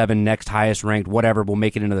the 7 next highest ranked, whatever, will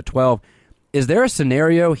make it into the 12. Is there a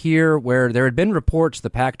scenario here where there had been reports the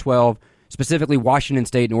Pac-12, specifically Washington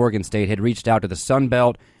State and Oregon State, had reached out to the Sun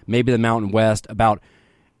Belt, maybe the Mountain West, about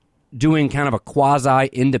doing kind of a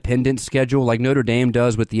quasi-independent schedule like Notre Dame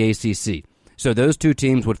does with the ACC? So those two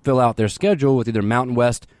teams would fill out their schedule with either Mountain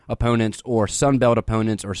West opponents or Sun Belt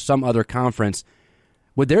opponents or some other conference.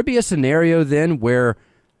 Would there be a scenario then where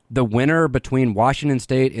the winner between Washington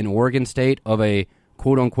State and Oregon State of a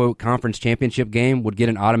quote-unquote conference championship game would get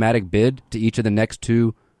an automatic bid to each of the next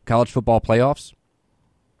 2 college football playoffs?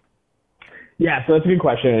 Yeah, so that's a good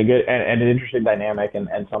question and an interesting dynamic and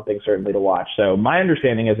something certainly to watch. So my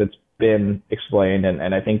understanding is it's been explained,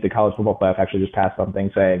 and I think the college football playoff actually just passed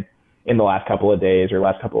something saying in the last couple of days or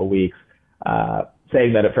last couple of weeks,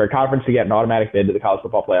 saying that for a conference to get an automatic bid to the college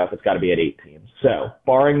football playoff, it's got to be at 8 teams. So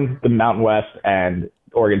barring the Mountain West and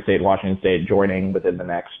Oregon State, Washington State joining within the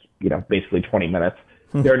next, basically 20 minutes,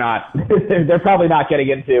 they're probably not getting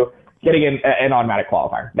in an automatic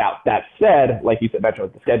qualifier. Now, that said, like you said,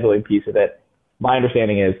 mentioned with the scheduling piece of it, my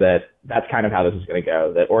understanding is that that's kind of how this is going to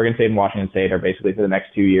go, that Oregon State and Washington State are basically for the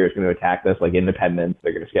next 2 years going to attack this like independents.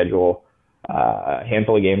 They're going to schedule a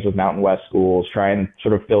handful of games with Mountain West schools, try and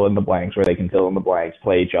sort of fill in the blanks where they can fill in the blanks,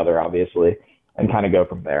 play each other, obviously, and kind of go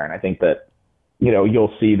from there. And I think that,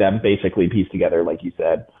 you'll see them basically piece together, like you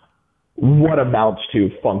said, what amounts to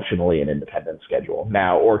functionally an independent schedule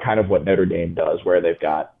now, or kind of what Notre Dame does, where they've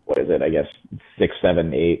got, 6,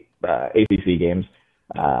 7, 8 ACC games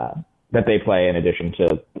that they play in addition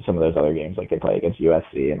to some of those other games like they play against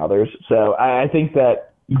USC and others. So I think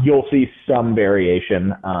that you'll see some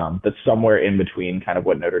variation that's somewhere in between kind of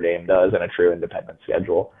what Notre Dame does and a true independent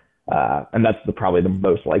schedule. And that's probably the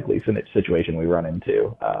most likely situation we run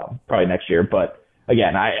into probably next year. But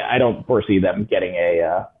again, I don't foresee them getting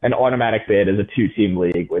an automatic bid as a 2-team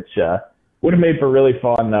league, which would have made for really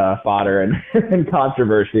fun fodder and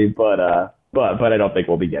controversy. But I don't think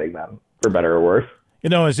we'll be getting them, for better or worse.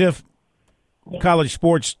 As if college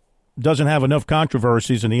sports doesn't have enough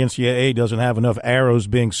controversies and the NCAA doesn't have enough arrows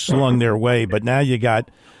being slung their way. But now you got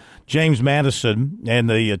James Madison and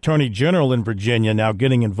the Attorney General in Virginia now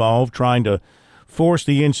getting involved, trying to force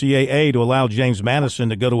the NCAA to allow James Madison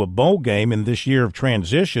to go to a bowl game in this year of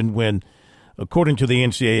transition when, according to the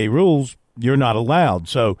NCAA rules, you're not allowed.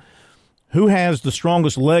 So who has the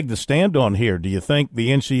strongest leg to stand on here? Do you think the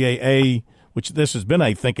NCAA, which this has been,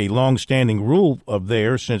 I think, a long-standing rule of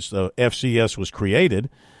theirs since the FCS was created,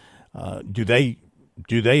 do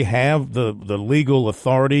they have the legal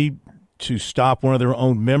authority to stop one of their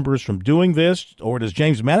own members from doing this, or does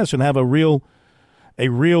James Madison have a real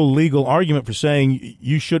legal argument for saying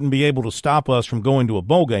you shouldn't be able to stop us from going to a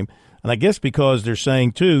bowl game? And I guess because they're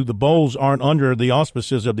saying, too, the bowls aren't under the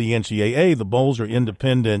auspices of the NCAA. The bowls are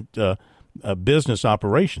independent business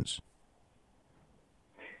operations.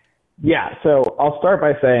 Yeah, so I'll start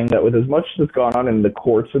by saying that with as much that's gone on in the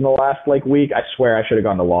courts in the last week, I swear I should have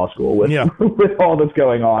gone to law school with with all that's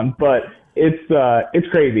going on. But it's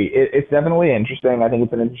crazy. It's definitely interesting. I think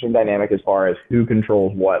it's an interesting dynamic as far as who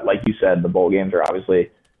controls what. Like you said, the bowl games are obviously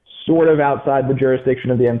sort of outside the jurisdiction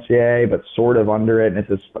of the NCAA, but sort of under it. And it's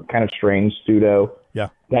this kind of strange pseudo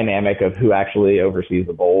dynamic of who actually oversees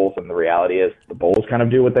the bowls. And the reality is the bowls kind of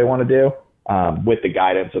do what they want to do. With the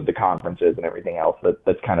guidance of the conferences and everything else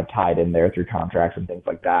that's kind of tied in there through contracts and things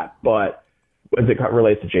like that. But as it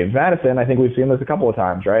relates to James Madison, I think we've seen this a couple of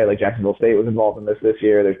times, right? Like Jacksonville State was involved in this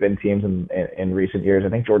year. There's been teams in recent years. I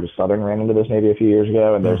think Georgia Southern ran into this maybe a few years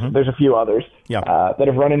ago, and there's a few others that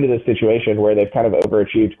have run into this situation where they've kind of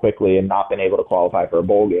overachieved quickly and not been able to qualify for a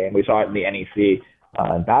bowl game. We saw it in the NEC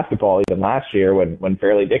in basketball even last year when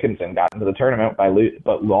Fairleigh Dickinson got into the tournament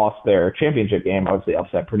but lost their championship game. Obviously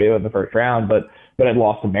upset Purdue in the first round, but had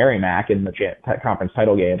lost to Merrimack in the conference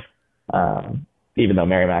title game, even though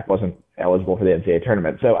Merrimack wasn't eligible for the NCAA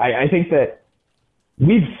tournament. So I think that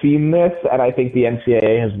we've seen this, and I think the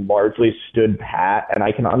NCAA has largely stood pat, and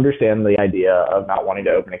I can understand the idea of not wanting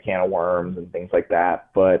to open a can of worms and things like that,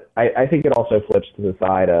 but I think it also flips to the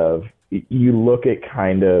side of you look at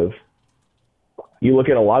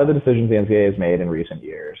a lot of the decisions the NCAA has made in recent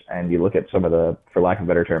years, and you look at some of the, for lack of a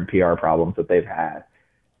better term, PR problems that they've had.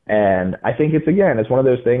 And I think it's one of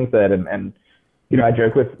those things that, and I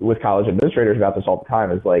joke with college administrators about this all the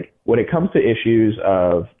time, is like, when it comes to issues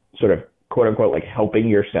of sort of quote unquote, like helping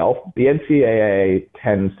yourself, the NCAA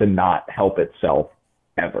tends to not help itself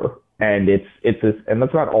ever. And it's this, and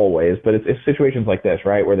that's not always, but it's situations like this,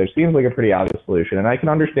 right, where there seems like a pretty obvious solution. And I can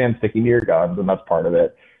understand sticking to your guns, and that's part of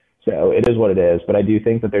it. So it is what it is. But I do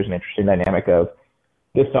think that there's an interesting dynamic of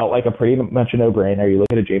this felt like a pretty much a no-brainer. You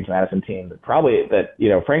look at a James Madison team that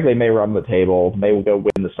frankly may run the table, may go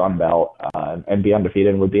win the Sun Belt and be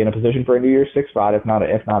undefeated, and would be in a position for a New Year's Six spot, if not a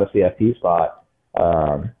CFP spot.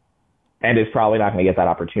 And is probably not going to get that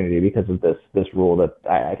opportunity because of this rule that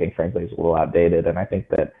I think frankly is a little outdated. And I think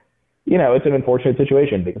that, it's an unfortunate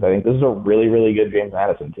situation because I think this is a really, really good James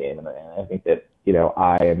Madison team. And I think that,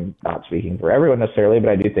 I am not speaking for everyone necessarily, but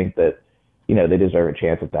I do think that, they deserve a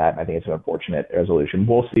chance at that. And I think it's an unfortunate resolution.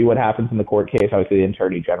 We'll see what happens in the court case. Obviously, the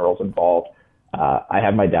Attorney General's involved. I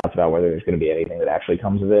have my doubts about whether there's going to be anything that actually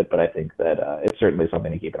comes of it, but I think that it's certainly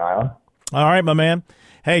something to keep an eye on. All right, my man.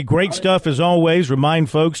 Hey, great stuff as always. Remind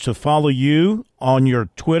folks to follow you on your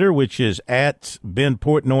Twitter, which is at Ben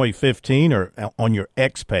Portnoy15, or on your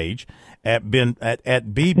X page at B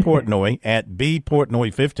Portnoy at B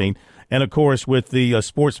Portnoy15, and of course with the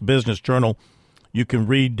Sports Business Journal, you can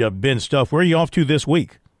read Ben's stuff. Where are you off to this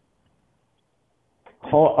week?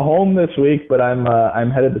 Home this week, but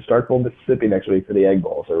I'm headed to Starkville, Mississippi next week for the Egg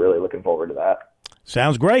Bowl, so really looking forward to that.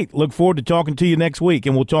 Sounds great. Look forward to talking to you next week,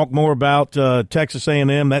 and we'll talk more about Texas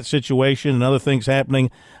A&M, that situation, and other things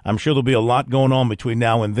happening. I'm sure there'll be a lot going on between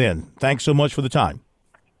now and then. Thanks so much for the time.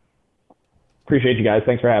 Appreciate you guys.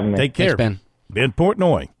 Thanks for having me. Take care. Thanks, Ben. Ben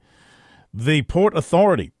Portnoy, the Port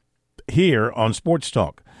Authority, here on Sports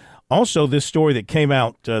Talk. Also, this story that came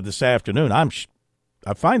out this afternoon, I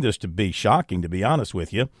find this to be shocking, to be honest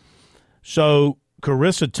with you. So,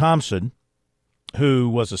 Carissa Thompson, who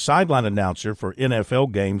was a sideline announcer for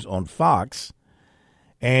NFL games on Fox,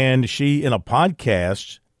 and she, in a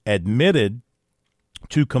podcast, admitted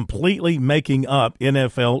to completely making up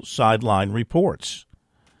NFL sideline reports.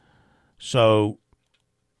 So,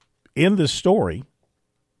 in this story,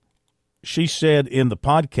 she said in the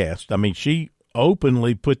podcast, she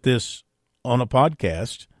openly put this on a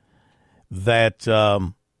podcast, that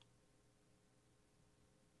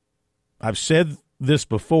I've said this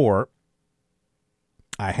before,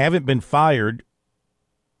 I haven't been fired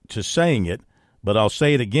to saying it, but I'll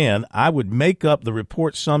say it again. I would make up the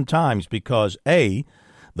report sometimes because, A,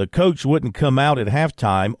 the coach wouldn't come out at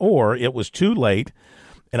halftime, or it was too late,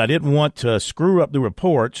 and I didn't want to screw up the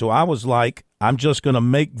report, so I was like, I'm just going to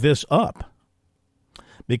make this up.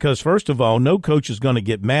 Because, first of all, no coach is going to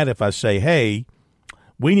get mad if I say, hey,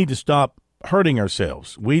 we need to stop hurting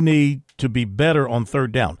ourselves. We need to be better on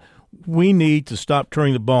third down. We need to stop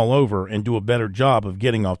turning the ball over and do a better job of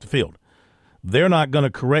getting off the field. They're not going to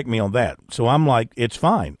correct me on that. So I'm like, it's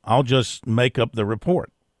fine. I'll just make up the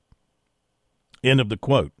report. End of the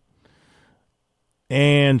quote.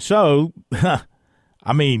 And so,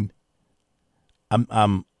 I'm a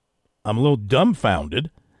little dumbfounded.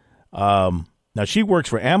 Now, she works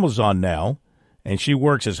for Amazon now, and she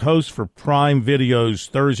works as host for Prime Video's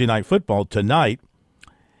Thursday Night Football tonight.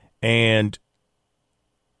 And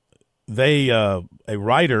a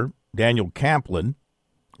writer, Daniel Kaplan,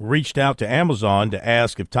 reached out to Amazon to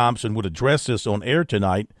ask if Thompson would address this on air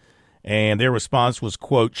tonight, And their response was,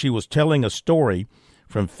 quote, she was telling a story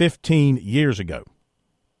from 15 years ago,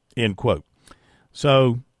 end quote.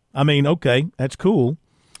 So, I mean, okay, that's cool.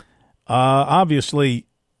 Obviously,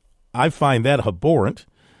 I find that abhorrent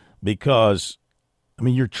because, I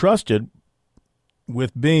mean, you're trusted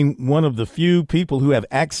with being one of the few people who have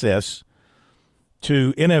access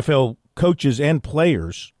to NFL coaches and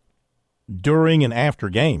players during and after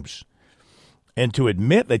games. And to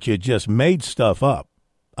admit that you just made stuff up,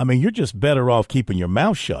 I mean, you're just better off keeping your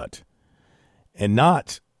mouth shut and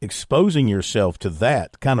not exposing yourself to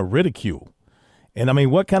that kind of ridicule. And, I mean,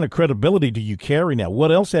 what kind of credibility do you carry now?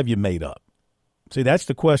 What else have you made up? See, that's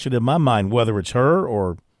the question in my mind, whether it's her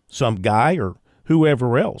or some guy or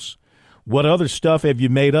whoever else. What other stuff have you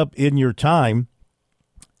made up in your time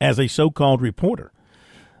as a so-called reporter?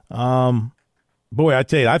 Boy, I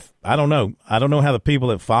tell you, I don't know. I don't know how the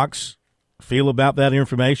people at Fox feel about that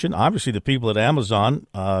information. Obviously, the people at Amazon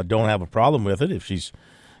don't have a problem with it if she's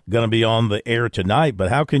going to be on the air tonight. But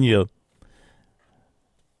how can you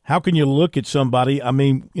look at somebody? I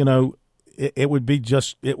mean, you know, it would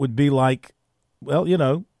be like, well, you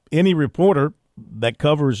know, any reporter that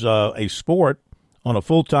covers a sport on a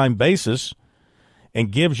full-time basis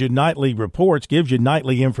and gives you nightly reports, gives you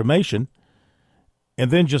nightly information, and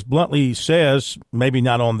then just bluntly says, maybe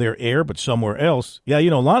not on their air, but somewhere else, yeah, you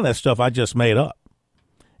know, a lot of that stuff I just made up.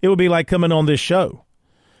 It would be like coming on this show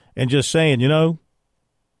and just saying, you know,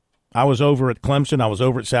 I was over at Clemson, I was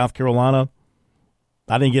over at South Carolina,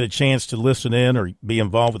 I didn't get a chance to listen in or be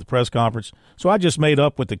involved with the press conference, so I just made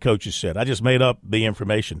up what the coaches said. I just made up the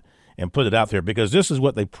information and put it out there because this is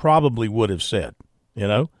what they probably would have said, you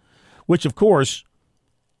know, which, of course,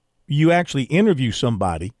 you actually interview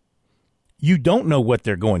somebody, you don't know what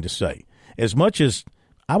they're going to say. As much as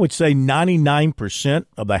I would say 99%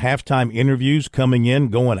 of the halftime interviews coming in,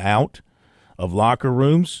 going out of locker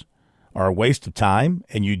rooms are a waste of time,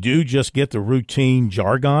 and you do just get the routine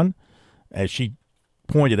jargon. As she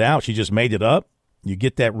pointed out, she just made it up. You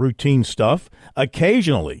get that routine stuff.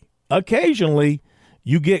 Occasionally,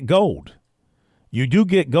 you get gold. You do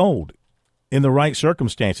get gold in the right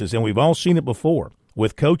circumstances, and we've all seen it before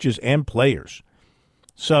with coaches and players.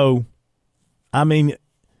 So, I mean,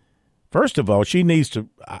 first of all, she needs to,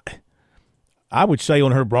 I would say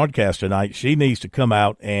on her broadcast tonight, she needs to come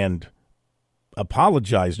out and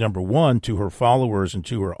apologize, number one, to her followers and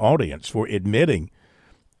to her audience for admitting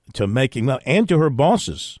to making up, and to her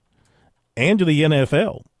bosses and to the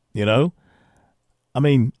NFL, you know. I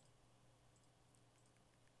mean,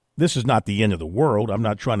 this is not the end of the world. I'm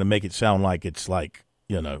not trying to make it sound like it's like,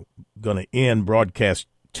 you know, going to end broadcast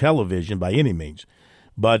television by any means.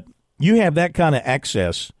 But you have that kind of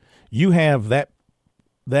access. You have that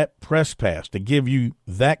press pass to give you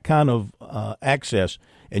that kind of access,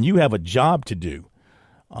 and you have a job to do.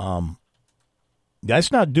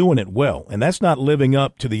 That's not doing it well, and that's not living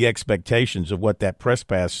up to the expectations of what that press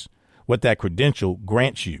pass, what that credential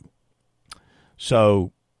grants you.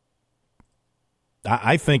 So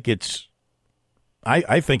I think it's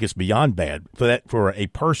beyond bad for a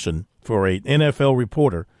person, for an NFL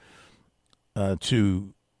reporter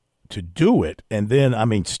to do it, and then, I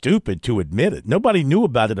mean, stupid to admit it. Nobody knew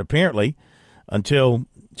about it apparently until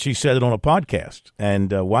she said it on a podcast.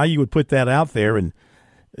 And why you would put that out there, and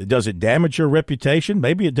does it damage your reputation?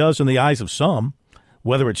 Maybe it does in the eyes of some.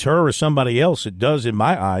 Whether it's her or somebody else, it does in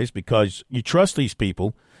my eyes, because you trust these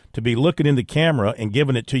people to be looking in the camera and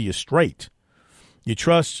giving it to you straight. You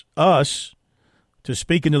trust us to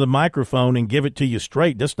speak into the microphone and give it to you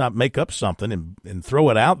straight. Just not make up something and throw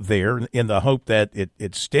it out there in the hope that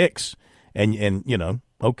it sticks and, you know,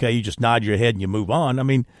 okay, you just nod your head and you move on. I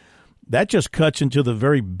mean, that just cuts into the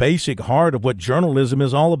very basic heart of what journalism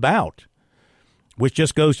is all about, which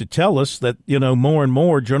just goes to tell us that, you know, more and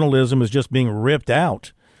more journalism is just being ripped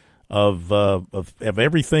out of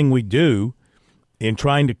everything we do in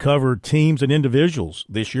trying to cover teams and individuals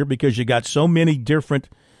this year, because you got so many different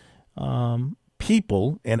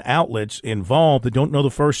people and outlets involved that don't know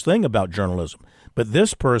the first thing about journalism. But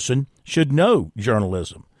this person should know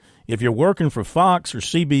journalism. If you're working for Fox or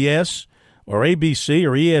CBS or ABC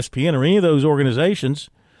or ESPN or any of those organizations,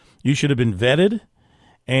 you should have been vetted,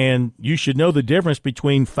 and you should know the difference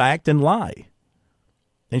between fact and lie.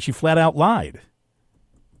 And she flat out lied.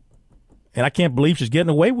 And I can't believe she's getting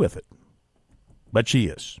away with it. But she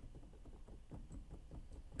is.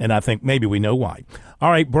 And I think maybe we know why. All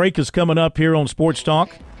right, break is coming up here on Sports Talk.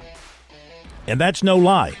 And that's no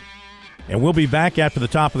lie. And we'll be back after the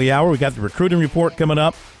top of the hour. We got the recruiting report coming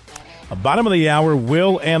up. Bottom of the hour,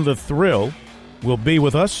 Will and the Thrill will be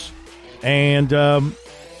with us. And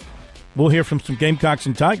we'll hear from some Gamecocks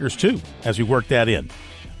and Tigers, too, as we work that in.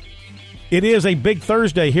 It is a big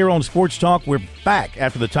Thursday here on Sports Talk. We're back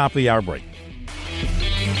after the top of the hour break.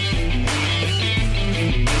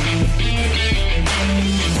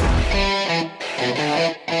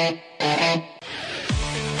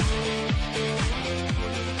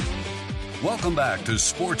 Welcome back to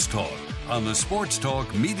Sports Talk on the Sports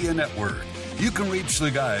Talk Media Network. You can reach the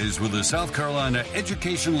guys with the South Carolina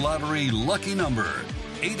Education Lottery lucky number,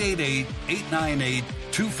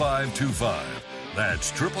 888-898-2525.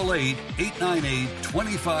 That's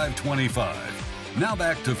 888-898-2525. Now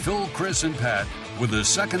back to Phil, Chris, and Pat with the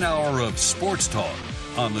second hour of Sports Talk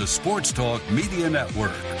on the Sports Talk Media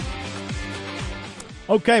Network.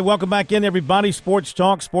 Okay, welcome back in, everybody. Sports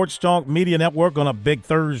Talk Media Network on a big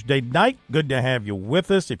Thursday night. Good to have you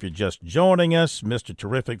with us. If you're just joining us, Mr.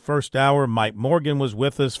 Terrific First Hour, Mike Morgan was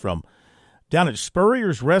with us from down at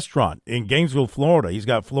Spurrier's Restaurant in Gainesville, Florida. He's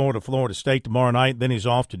got Florida State tomorrow night. Then he's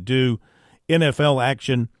off to do NFL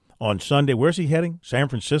action on Sunday. Where's he heading? San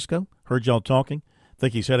Francisco? Heard y'all talking. I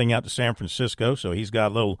think he's heading out to San Francisco, so he's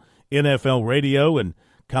got a little NFL radio and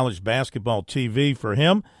college basketball TV for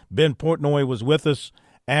him. Ben Portnoy was with us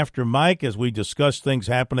after Mike as we discussed things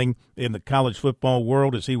happening in the college football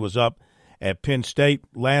world as he was up at Penn State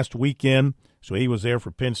last weekend. So he was there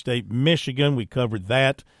for Penn State, Michigan. We covered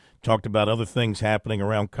that, talked about other things happening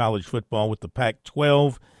around college football with the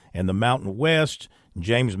Pac-12 and the Mountain West.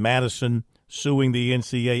 James Madison suing the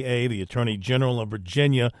NCAA, the Attorney General of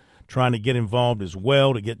Virginia, trying to get involved as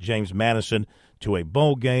well to get James Madison to a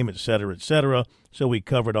bowl game, et cetera, et cetera. So we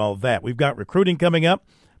covered all that. We've got recruiting coming up.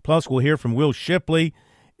 Plus, we'll hear from Will Shipley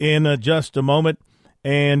in just a moment.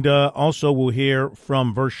 And also we'll hear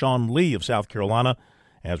from Vershawn Lee of South Carolina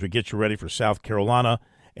as we get you ready for South Carolina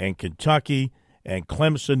and Kentucky and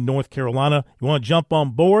Clemson, North Carolina. You want to jump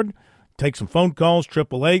on board? Take some phone calls.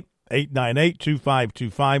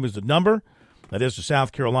 888-898-2525 is the number. That is the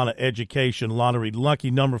South Carolina Education Lottery lucky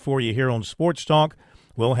number for you here on Sports Talk.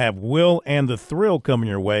 We'll have Will and the Thrill coming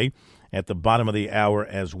your way at the bottom of the hour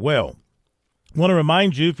as well. I want to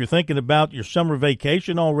remind you, if you're thinking about your summer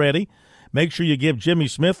vacation already, make sure you give Jimmy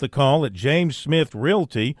Smith a call at James Smith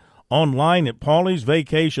Realty, online at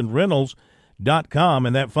Paulie'sVacationRentals.com,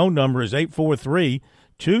 and that phone number is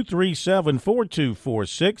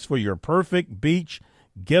 843-237-4246 for your perfect beach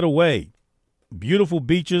getaway. Beautiful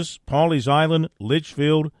beaches, Pawleys Island,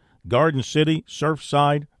 Litchfield, Garden City,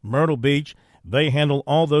 Surfside, Myrtle Beach. They handle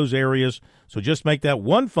all those areas. So just make that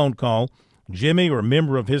one phone call. Jimmy or a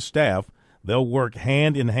member of his staff, they'll work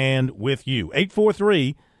hand in hand with you.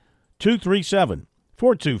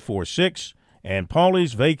 843-237-4246 and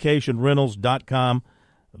Paulie'sVacationRentals.com.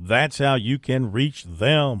 That's how you can reach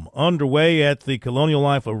them. Underway at the Colonial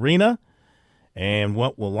Life Arena and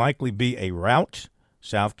what will likely be a rout.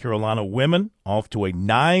 South Carolina women off to a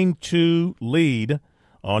 9-2 lead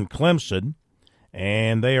on Clemson,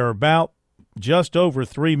 and they are about just over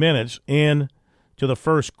 3 minutes in to the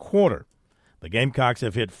first quarter. The Gamecocks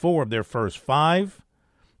have hit 4 of their first 5.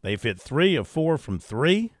 They've hit 3 of 4 from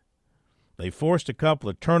 3. They forced a couple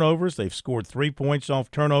of turnovers. They've scored 3 points off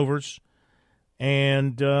turnovers,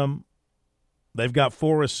 and they've got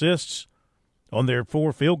 4 assists on their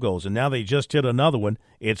 4 field goals, and now they just hit another one.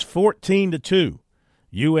 It's 14-2.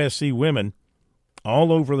 USC women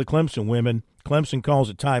all over the Clemson women. Clemson calls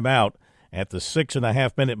a timeout at the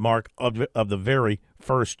 6.5-minute mark of the very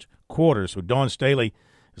first quarter. So Dawn Staley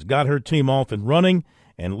has got her team off and running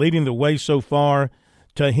and leading the way so far.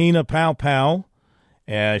 Tahina Powell,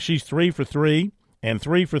 she's 3 for 3 and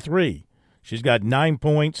 3 for 3. She's got 9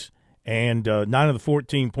 points and 9 of the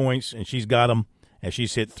 14 points, and she's got them as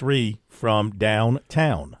she's hit 3 from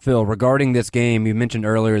downtown. Phil, regarding this game, you mentioned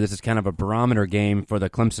earlier this is kind of a barometer game for the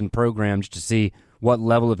Clemson program just to see what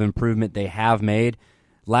level of improvement they have made.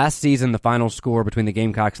 Last season, the final score between the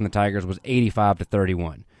Gamecocks and the Tigers was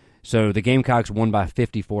 85-31. So the Gamecocks won by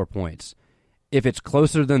 54 points. If it's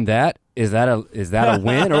closer than that, is that a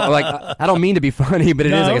win? Or like, I don't mean to be funny, but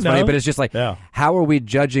it is. I guess funny. But it's just like, how are we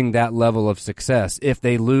judging that level of success? If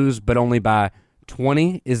they lose, but only by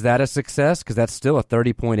 20, is that a success? Because that's still a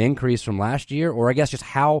 30-point increase from last year. Or I guess just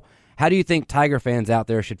how do you think Tiger fans out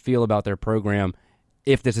there should feel about their program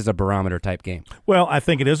if this is a barometer-type game? Well, I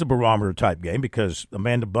think it is a barometer-type game because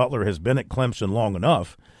Amanda Butler has been at Clemson long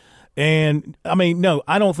enough. And, I mean, no,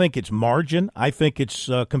 I don't think it's margin. I think it's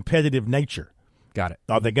competitive nature. Got it.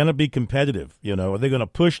 Are they going to be competitive? You know, are they going to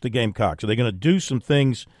push the Gamecocks? Are they going to do some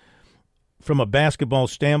things from a basketball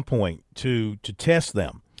standpoint to test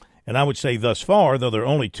them? And I would say thus far, though they're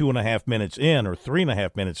only 2.5 minutes in or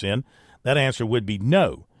 3.5 minutes in, that answer would be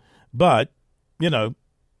no. But, you know,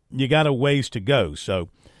 you got a ways to go. So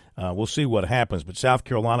We'll see what happens. But South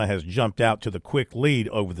Carolina has jumped out to the quick lead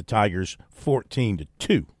over the Tigers,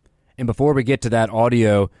 14-2. And before we get to that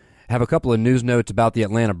audio, I have a couple of news notes about the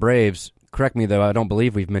Atlanta Braves. Correct me, though, I don't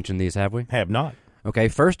believe we've mentioned these, have we? Have not. Okay,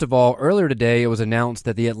 first of all, earlier today it was announced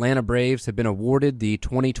that the Atlanta Braves have been awarded the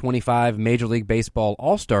 2025 Major League Baseball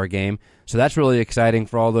All-Star Game, so that's really exciting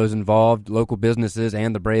for all those involved, local businesses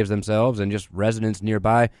and the Braves themselves, and just residents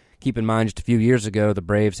nearby. Keep in mind, just a few years ago, the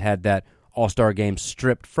Braves had that All-Star Game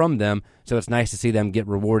stripped from them, so it's nice to see them get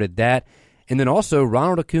rewarded that. And then also,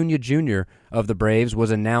 Ronald Acuna Jr. of the Braves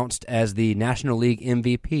was announced as the National League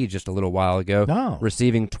MVP just a little while ago,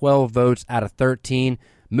 receiving 12 votes out of 13.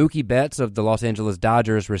 Mookie Betts of the Los Angeles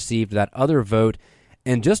Dodgers received that other vote.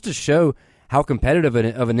 And just to show how competitive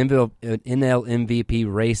of an NL MVP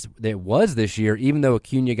race it was this year, even though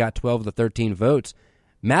Acuna got 12 of the 13 votes,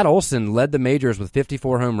 Matt Olson led the majors with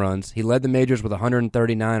 54 home runs. He led the majors with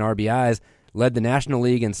 139 RBIs, led the National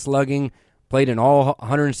League in slugging, played in all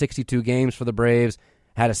 162 games for the Braves,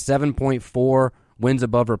 had a 7.4 wins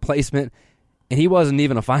above replacement, and he wasn't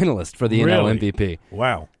even a finalist for the NL MVP.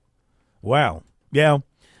 Wow. Yeah.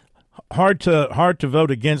 Hard to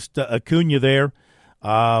vote against Acuna there.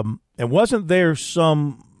 And wasn't there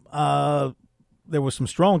some there was some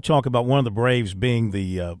strong talk about one of the Braves being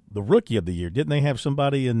the Rookie of the Year? Didn't they have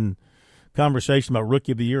somebody in conversation about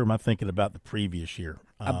Rookie of the Year, or am I thinking about the previous year?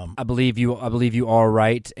 I believe you are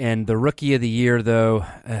right. And the Rookie of the Year, though,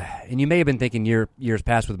 and you may have been thinking years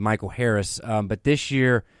past with Michael Harris, but this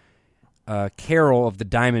year, Carroll of the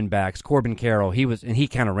Diamondbacks, Corbin Carroll, he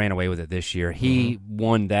kind of ran away with it this year. He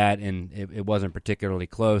won that, and it wasn't particularly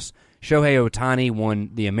close. Shohei Ohtani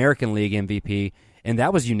won the American League MVP, and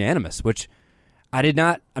that was unanimous, which I'm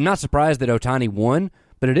not surprised that Ohtani won,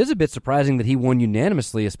 but it is a bit surprising that he won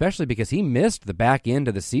unanimously, especially because he missed the back end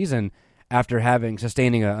of the season after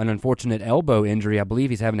sustaining an unfortunate elbow injury. I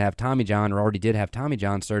believe he's having to have Tommy John, or already did have Tommy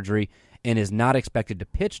John surgery, and is not expected to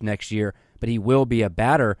pitch next year, but he will be a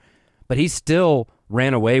batter. But he still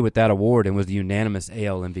ran away with that award and was the unanimous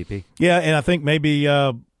AL MVP. Yeah, and I think maybe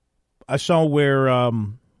I saw where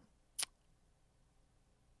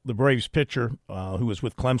the Braves pitcher who was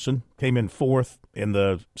with Clemson came in fourth in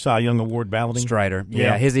the Cy Young Award balloting. Strider.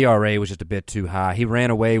 Yeah, his ERA was just a bit too high. He ran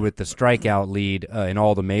away with the strikeout lead in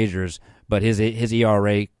all the majors, but his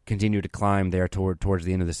ERA continued to climb there towards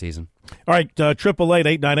the end of the season. All right,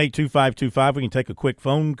 888-898-2525. We can take a quick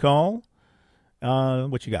phone call.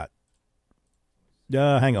 What you got?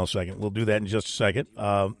 Hang on a second. We'll do that in just a second.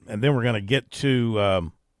 And then we're going to get to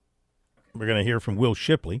we're going to hear from Will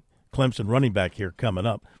Shipley, Clemson running back here coming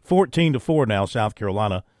up. 14-4 now, South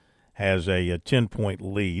Carolina has a 10-point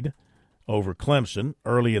lead over Clemson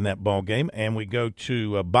early in that ball game. And we go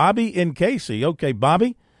to Bobby in Casey. Okay,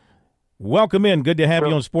 Bobby, welcome in. Good to have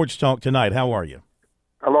you on Sports Talk tonight. How are you?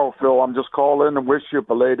 Hello, Phil. I'm just calling to wish you a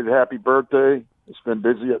belated happy birthday. It's been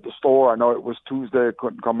busy at the store. I know it was Tuesday. I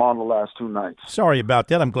couldn't come on the last two nights. Sorry about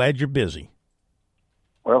that. I'm glad you're busy.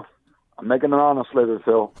 Well, I'm making an honest living,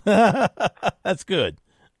 Phil. That's good.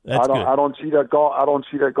 That's good. I don't cheat at golf. I don't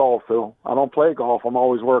cheat at golf, Phil. I don't play golf. I'm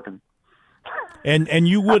always working. And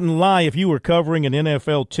you wouldn't lie if you were covering an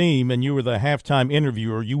NFL team and you were the halftime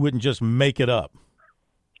interviewer. You wouldn't just make it up.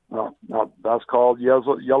 No, that's called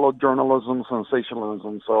yellow journalism,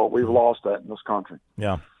 sensationalism. So we've lost that in this country.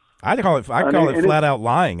 Yeah. I call it flat out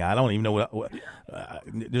lying. I don't even know what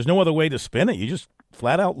there's no other way to spin it. You just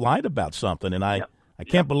flat out lied about something, and I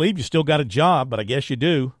can't believe you still got a job, but I guess you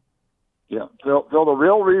do. Yeah, Phil, the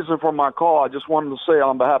real reason for my call, I just wanted to say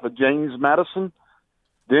on behalf of James Madison,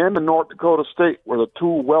 them and North Dakota State were the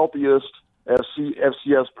two wealthiest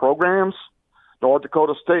FCS programs. North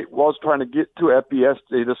Dakota State was trying to get to FBS.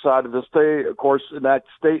 They decided to stay. Of course, in that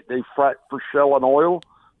state, they frack for shale and oil.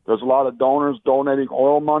 There's a lot of donors donating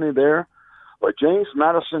oil money there. But James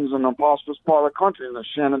Madison's in an prosperous part of the country in the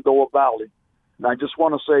Shenandoah Valley. And I just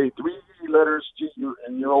want to say 3 letters to you,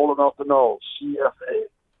 and you're old enough to know, CFA.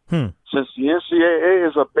 Since the NCAA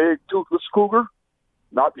is a big toothless cougar,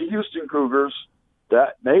 not the Houston Cougars,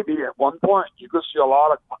 that maybe at one point you could see a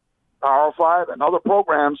lot of Power 5 and other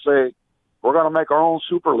programs say, we're going to make our own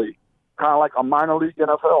Super League, kind of like a minor league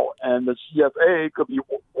NFL. And the CFA could be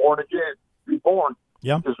reborn.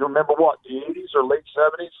 Yeah. Because remember what, the 80s or late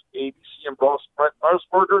 70s, ABC and Brent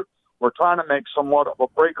Musburger were trying to make somewhat of a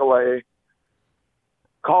breakaway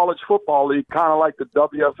college football league, kind of like the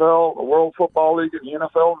WFL, the World Football League, and the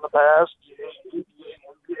NFL in the past, the ABA,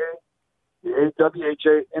 NBA, the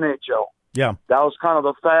AWHA, NHL. Yeah. That was kind of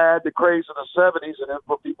the fad, the craze of the 70s, and then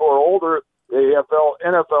for people who are older, the AFL,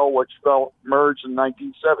 NFL, which merged in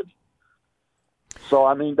 1970. So,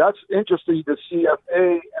 I mean, that's interesting to CFA.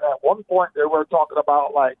 And at one point, they were talking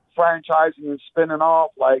about, like, franchising and spinning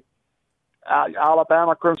off, like,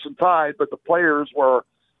 Alabama Crimson Tide, but the players were,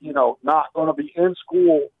 not going to be in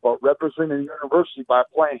school but representing the university by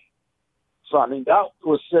playing. So, I mean, that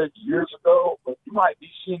was said years ago, but you might be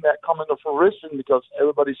seeing that come into fruition because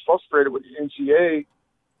everybody's frustrated with the NCAA,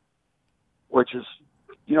 which is,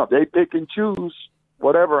 they pick and choose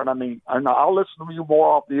whatever. And, I mean, I'll listen to you more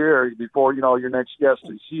off the air before, your next guest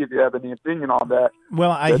to see if you have any opinion on that.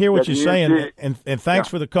 Well, I hear what you're saying, and thanks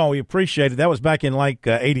for the call. We appreciate it. That was back in, like,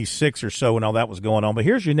 86 or so when all that was going on. But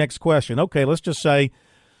here's your next question. Okay, let's just say,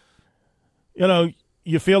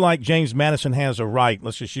 you feel like James Madison has a right.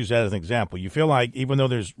 Let's just use that as an example. You feel like even though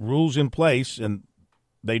there's rules in place, and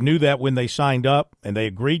they knew that when they signed up and they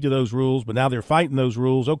agreed to those rules, but now they're fighting those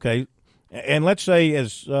rules. Okay, and let's say,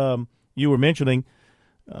 as you were mentioning,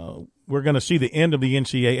 we're going to see the end of the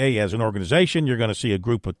NCAA as an organization. You're going to see a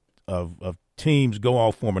group of teams go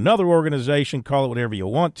off, form another organization, call it whatever you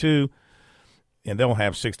want to, and they'll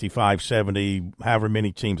have 65, 70, however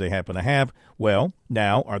many teams they happen to have. Well,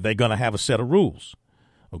 now, are they going to have a set of rules?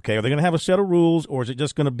 Okay, are they going to have a set of rules, or is it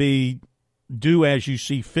just going to be do as you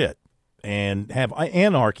see fit and have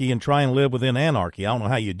anarchy and try and live within anarchy? I don't know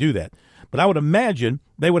how you do that, but I would imagine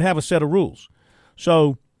they would have a set of rules.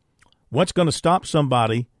 So what's going to stop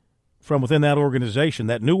somebody from within that organization,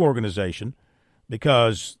 that new organization,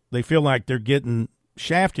 because they feel like they're getting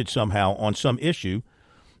shafted somehow on some issue,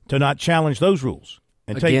 to not challenge those rules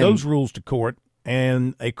and take those rules to court,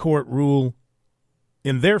 and a court rule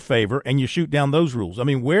in their favor, and you shoot down those rules? I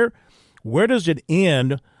mean, where does it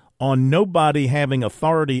end on nobody having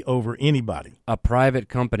authority over anybody? A private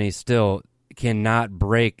company still cannot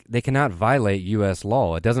violate U.S.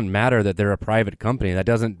 law. It doesn't matter that they're a private company. That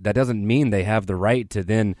doesn't mean they have the right to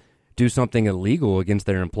then do something illegal against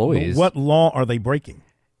their employees. What law are they breaking?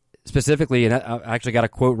 Specifically, and I actually got a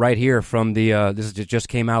quote right here from this just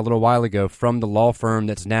came out a little while ago, from the law firm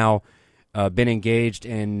that's now been engaged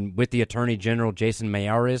with the Attorney General, Jason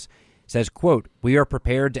Mayares. Says, quote, "We are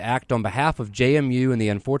prepared to act on behalf of JMU in the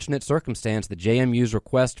unfortunate circumstance that JMU's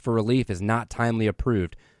request for relief is not timely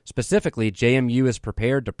approved. Specifically, JMU is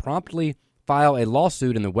prepared to promptly file a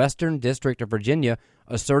lawsuit in the Western District of Virginia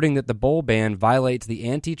asserting that the bowl ban violates the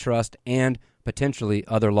antitrust and potentially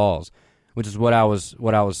other laws," which is what I was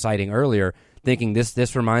citing earlier, thinking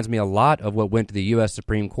this reminds me a lot of what went to the U.S.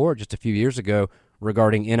 Supreme Court just a few years ago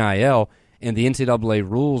regarding NIL and the NCAA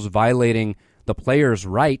rules violating the player's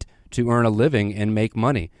right to earn a living and make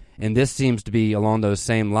money. And this seems to be along those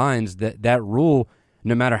same lines, that rule,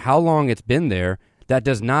 no matter how long it's been there, that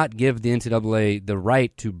does not give the NCAA the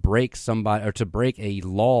right to break somebody or to break a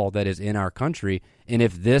law that is in our country. And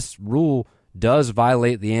if this rule does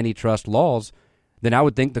violate the antitrust laws, then I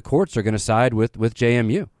would think the courts are going to side with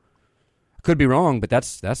JMU. Could be wrong, but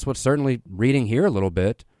that's what's certainly reading here a little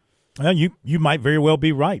bit. Well, you might very well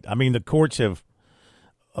be right. I mean, the courts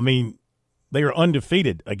they are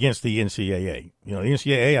undefeated against the NCAA. The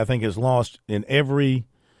NCAA, I think, has lost in every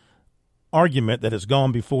argument that has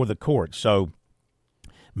gone before the court. So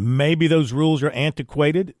maybe those rules are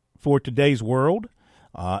antiquated for today's world,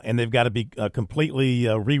 and they've got to be completely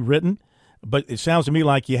rewritten. But it sounds to me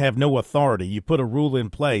like you have no authority. You put a rule in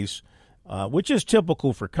place, which is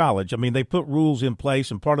typical for college. I mean, they put rules in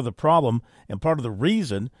place, and part of the problem and part of the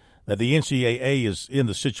reason that the NCAA is in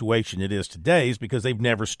the situation it is today is because they've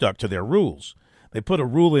never stuck to their rules. They put a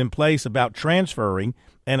rule in place about transferring,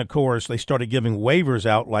 and, of course, they started giving waivers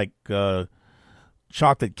out like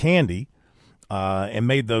chocolate candy and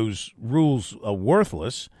made those rules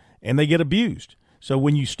worthless, and they get abused. So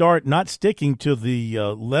when you start not sticking to the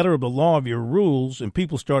letter of the law of your rules and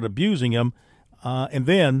people start abusing them, and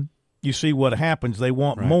then you see what happens. They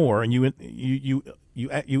want more, and you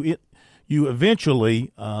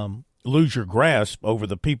eventually lose your grasp over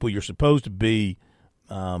the people you're supposed to be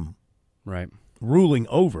ruling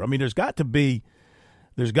over. I mean, there's got to be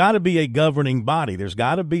a governing body. There's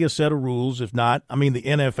got to be a set of rules. If not, I mean, the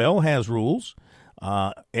NFL has rules.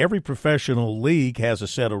 Every professional league has a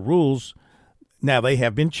set of rules. Now, they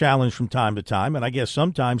have been challenged from time to time, and I guess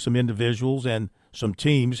sometimes some individuals and some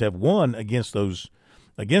teams have won against those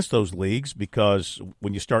leagues, because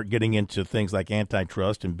when you start getting into things like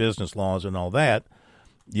antitrust and business laws and all that,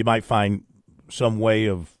 you might find some way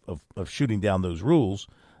of shooting down those rules.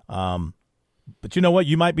 But you know what?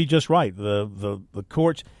 You might be just right. The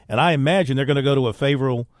courts, and I imagine they're going to go to a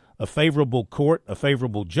favorable court, a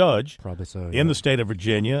favorable judge, probably so, in the state of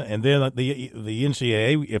Virginia, and then the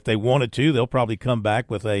NCAA, if they wanted to, they'll probably come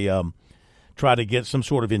back with try to get some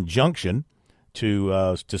sort of injunction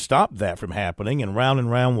to stop that from happening, and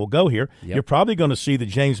round we'll go here. Yep. You're probably going to see the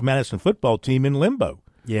James Madison football team in limbo.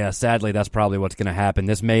 Yeah, sadly, that's probably what's going to happen.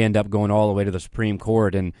 This may end up going all the way to the Supreme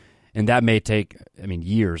Court, and that may take,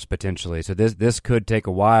 years potentially. So this could take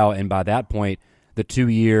a while, and by that point, the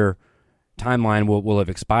 2-year timeline will have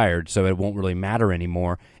expired, so it won't really matter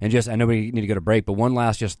anymore. And I know we need to go to break, but one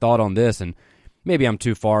last just thought on this, and maybe I'm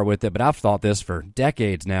too far with it, but I've thought this for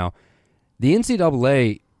decades now. The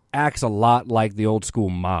NCAA acts a lot like the old school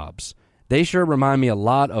mobs. They sure remind me a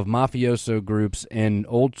lot of mafioso groups in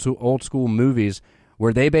old school movies,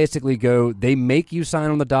 where they basically they make you sign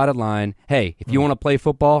on the dotted line. Hey, if you want to play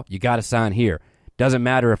football, you got to sign here. Doesn't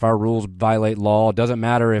matter if our rules violate law. Doesn't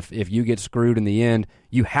matter if you get screwed in the end.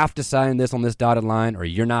 You have to sign this on this dotted line, or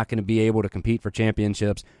you're not going to be able to compete for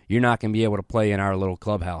championships. You're not going to be able to play in our little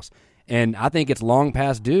clubhouse. And I think it's long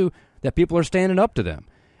past due that people are standing up to them.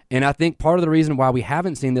 And I think part of the reason why we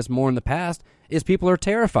haven't seen this more in the past is people are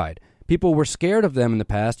terrified. People were scared of them in the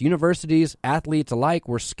past. Universities, athletes alike,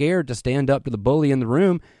 were scared to stand up to the bully in the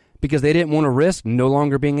room because they didn't want to risk no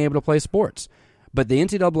longer being able to play sports. But the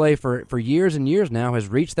NCAA for years and years now has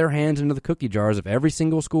reached their hands into the cookie jars of every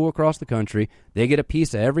single school across the country. They get a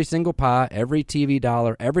piece of every single pie, every TV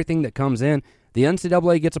dollar, everything that comes in. The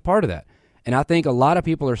NCAA gets a part of that. And I think a lot of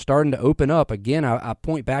people are starting to open up. Again, I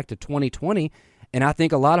point back to 2020, and I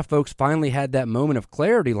think a lot of folks finally had that moment of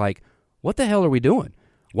clarity, like, what the hell are we doing?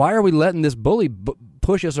 Why are we letting this bully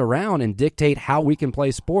push us around and dictate how we can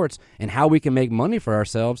play sports and how we can make money for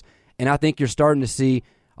ourselves? And I think you're starting to see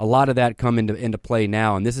a lot of that come into play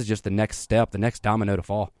now, and this is just the next step, the next domino to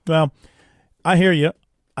fall. Well, I hear you.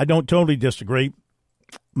 I don't totally disagree.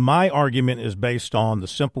 My argument is based on the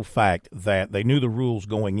simple fact that they knew the rules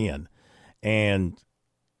going in, and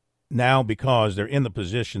now because they're in the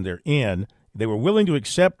position they're in, they were willing to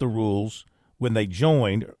accept the rules when they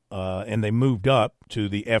joined and they moved up to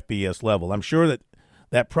the FBS level. I'm sure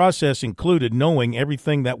that process included knowing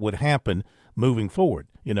everything that would happen moving forward.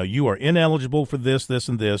 You are ineligible for this, this,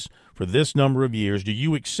 and this for this number of years. Do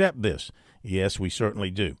you accept this? Yes, we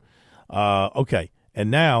certainly do. Okay,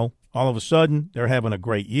 and now all of a sudden they're having a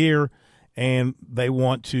great year, and they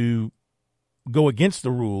want to go against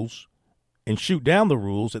the rules and shoot down the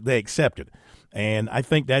rules that they accepted. And I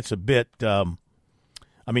think that's a bit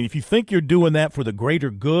if you think you're doing that for the greater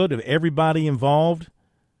good of everybody involved,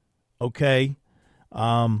 okay,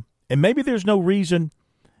 and maybe there's no reason,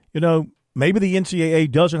 maybe the NCAA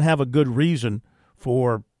doesn't have a good reason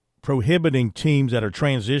for prohibiting teams that are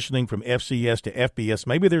transitioning from FCS to FBS.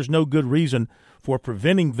 Maybe there's no good reason for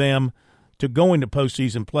preventing them to go into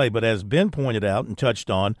postseason play. But as Ben pointed out and touched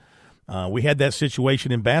on, we had that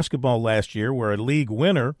situation in basketball last year where a league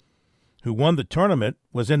winner who won the tournament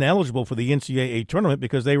was ineligible for the NCAA tournament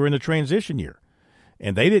because they were in a transition year.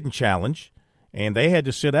 And they didn't challenge, and they had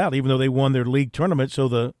to sit out even though they won their league tournament,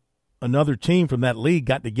 so another team from that league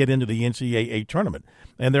got to get into the NCAA tournament.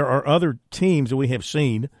 And there are other teams that we have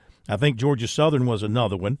seen. I think Georgia Southern was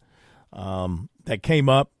another one that came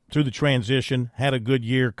up through the transition, had a good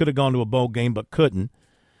year, could have gone to a bowl game but couldn't.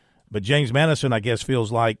 But James Madison, I guess,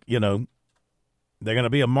 feels like, they're going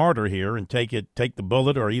to be a martyr here and take the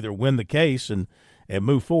bullet or either win the case and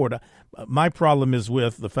move forward. My problem is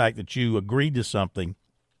with the fact that you agreed to something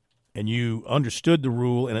and you understood the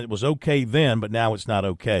rule and it was okay then, but now it's not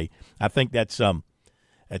okay. I think that's a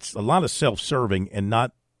lot of self-serving and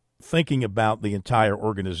not thinking about the entire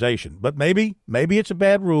organization. But maybe it's a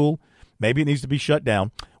bad rule. Maybe it needs to be shut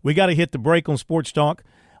down. We got to hit the break on Sports Talk.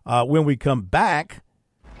 When we come back,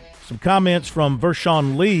 some comments from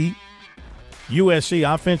Vershawn Lee,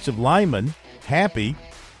 USC offensive lineman, happy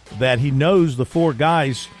that he knows the 4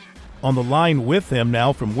 guys on the line with him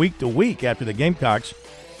now from week to week after the Gamecocks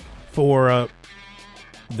for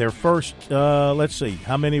their first, let's see,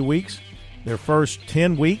 how many weeks? Their first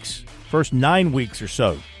 10 weeks, first 9 weeks or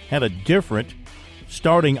so, had a different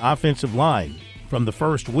starting offensive line from the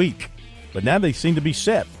first week. But now they seem to be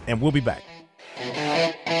set, and we'll be back.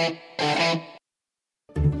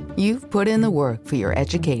 You've put in the work for your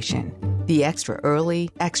education. The extra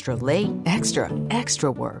early, extra late,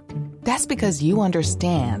 extra work. That's because you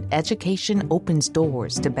understand education opens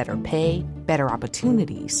doors to better pay, better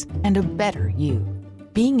opportunities, and a better you.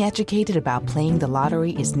 Being educated about playing the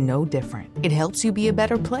lottery is no different. It helps you be a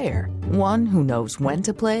better player, one who knows when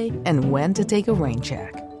to play and when to take a rain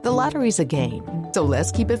check. The lottery's a game, so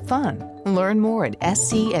let's keep it fun. Learn more at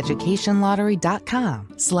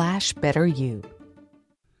sceducationlottery.com/betteryou.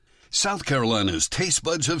 South Carolina's taste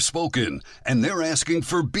buds have spoken, and they're asking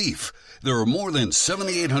for beef. There are more than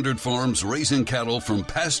 7,800 farms raising cattle from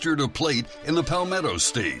pasture to plate in the Palmetto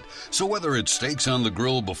State. So whether it's steaks on the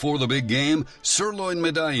grill before the big game, sirloin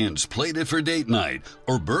medallions plated for date night,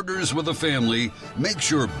 or burgers with a family, make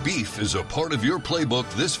sure beef is a part of your playbook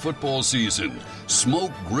this football season.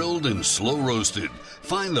 Smoked, grilled, and slow roasted.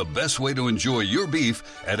 Find the best way to enjoy your beef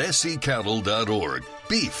at scattle.org.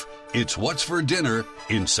 Beef, it's what's for dinner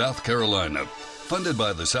in South Carolina. Funded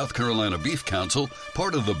by the South Carolina Beef Council,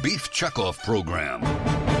 part of the Beef Checkoff Program.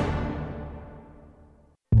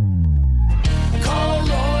 Call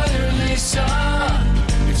Lawyer Lisa.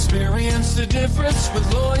 Experience the difference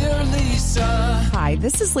with Lawyer Lisa. Hi,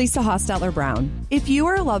 this is Lisa Hostetler-Brown. If you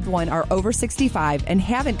or a loved one are over 65 and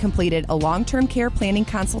haven't completed a long-term care planning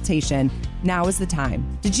consultation, now is the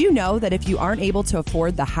time. Did you know that if you aren't able to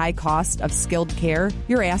afford the high cost of skilled care,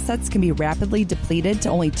 your assets can be rapidly depleted to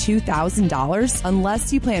only $2,000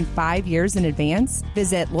 unless you plan 5 years in advance?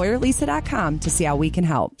 Visit lawyerlisa.com to see how we can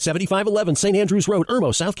help. 7511 St. Andrews Road,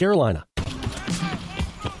 Irmo, South Carolina.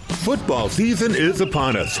 Football season is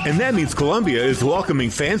upon us, and that means Columbia is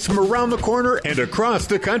welcoming fans from around the corner and across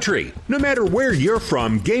the country. No matter where you're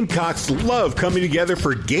from, Gamecocks love coming together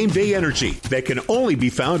for game day energy that can only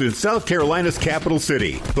be found in South Carolina's capital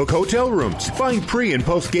city. Book hotel rooms, find pre- and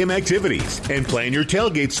post-game activities, and plan your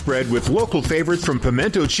tailgate spread with local favorites from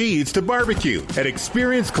pimento cheese to barbecue at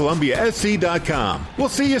experiencecolumbiasc.com. We'll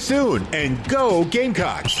see you soon, and go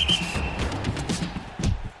Gamecocks!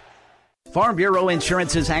 Farm Bureau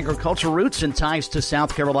Insurance's agricultural roots and ties to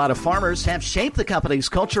South Carolina farmers have shaped the company's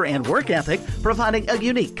culture and work ethic, providing a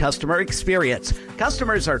unique customer experience.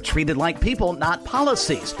 Customers are treated like people, not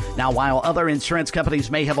policies. Now, while other insurance companies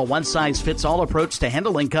may have a one-size-fits-all approach to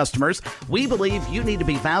handling customers, we believe you need to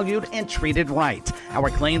be valued and treated right.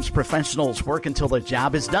 Our claims professionals work until the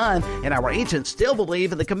job is done, and our agents still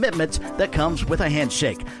believe in the commitment that comes with a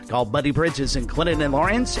handshake. Call Buddy Bridges in Clinton and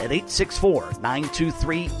Lawrence at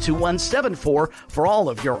 864-923-2174 for all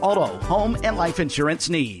of your auto, home, and life insurance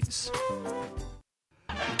needs.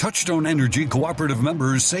 Touchstone Energy Cooperative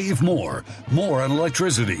members save more on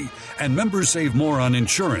electricity, and members save more on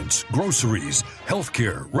insurance, groceries,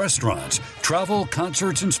 healthcare, restaurants, travel,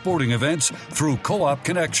 concerts, and sporting events through Co-op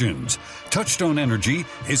Connections. Touchstone Energy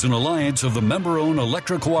is an alliance of the member-owned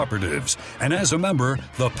electric cooperatives, and as a member,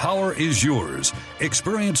 the power is yours.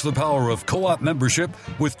 Experience the power of co-op membership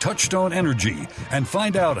with Touchstone Energy and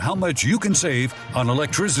find out how much you can save on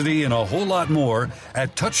electricity and a whole lot more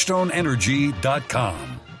at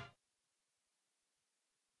touchstoneenergy.com.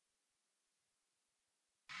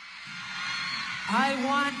 I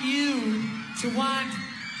want you to want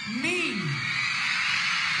me.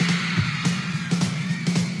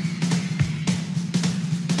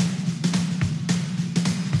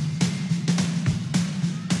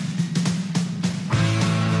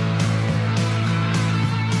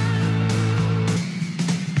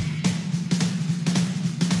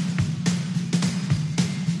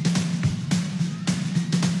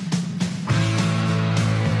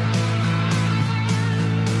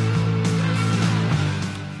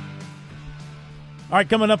 All right,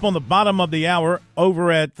 coming up on the bottom of the hour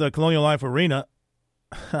over at the Colonial Life Arena.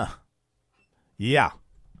 Yeah.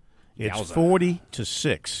 It's Yowza.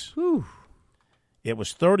 40-6. Whew. It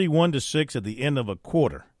was 31-6 at the end of a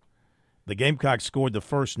quarter. The Gamecocks scored the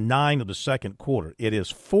first 9 of the second quarter. It is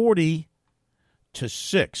 40-6.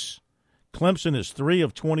 Clemson is 3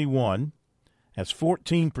 of 21. That's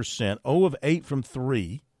 14%. 0 of 8 from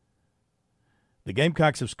 3. The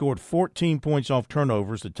Gamecocks have scored 14 points off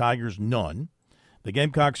turnovers. The Tigers, none. The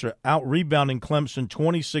Gamecocks are out-rebounding Clemson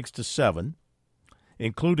 26-7,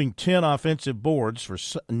 including 10 offensive boards for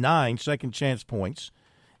 9 second-chance points.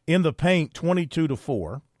 In the paint,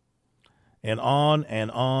 22-4, and on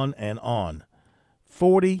and on and on.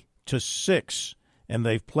 40-6, and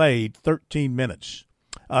they've played 13 minutes.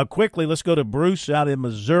 Quickly, let's go to Bruce out in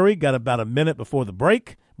Missouri. Got about a minute before the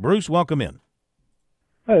break. Bruce, welcome in.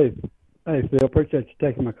 Hey, Phil. Appreciate you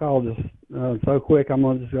taking my call just so quick. I'm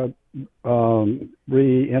going to just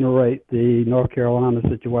reiterate the North Carolina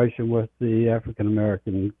situation with the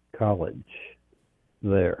African-American college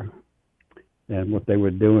there. And what they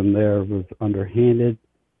were doing there was underhanded.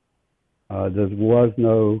 There was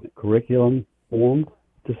no curriculum formed,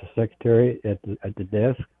 just a secretary at the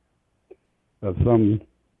desk of some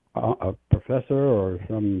a professor or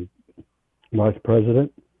some vice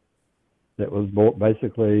president that was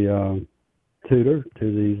basically tutor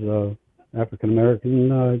to these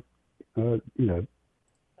African-American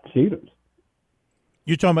students.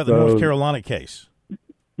 You're talking about the North Carolina case?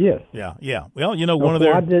 Yes. Yeah. Well, one of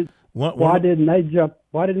their Why didn't they jump?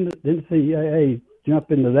 Why didn't the NCAA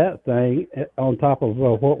jump into that thing on top of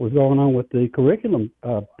what was going on with the curriculum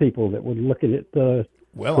people that were looking at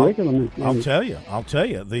curriculum? I'll tell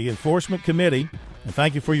you, the enforcement committee, and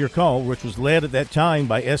thank you for your call, which was led at that time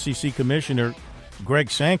by SEC Commissioner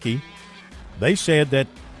Greg Sankey, they said that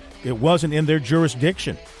it wasn't in their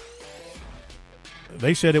jurisdiction.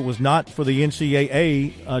 They said it was not for the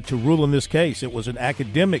NCAA to rule in this case. It was an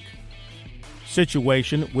academic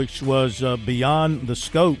situation which was beyond the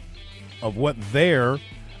scope of what their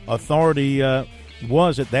authority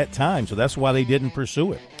was at that time. So that's why they didn't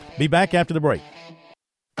pursue it. Be back after the break.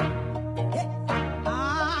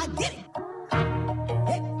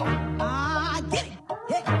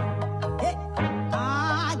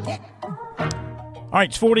 All right,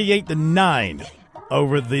 it's 48-9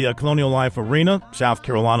 over the Colonial Life Arena. South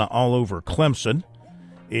Carolina all over Clemson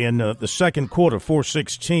in the second quarter,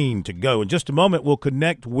 4:16 to go. In just a moment, we'll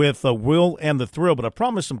connect with Will and the Thrill, but I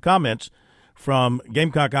promised some comments from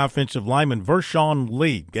Gamecock offensive lineman Vershawn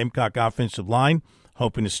Lee. Gamecock offensive line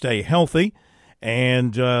hoping to stay healthy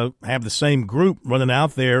and have the same group running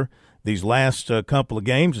out there these last couple of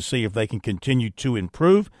games to see if they can continue to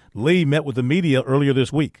improve. Lee met with the media earlier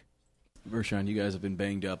this week. Vershawn, you guys have been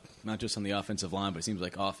banged up, not just on the offensive line, but it seems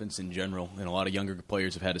like offense in general, and a lot of younger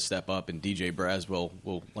players have had to step up, and DJ Braswell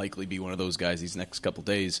will likely be one of those guys these next couple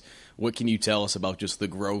days. What can you tell us about just the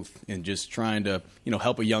growth and just trying to,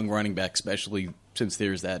 help a young running back, especially since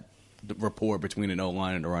there's that rapport between an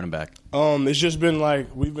O-line and a running back? It's just been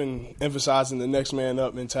like we've been emphasizing the next man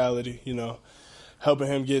up mentality, helping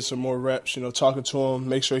him get some more reps, talking to him,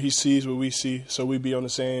 make sure he sees what we see so we be on the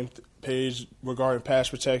same page regarding pass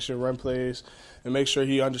protection, run plays, and make sure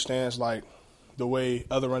he understands the way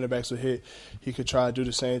other running backs will hit. He could try to do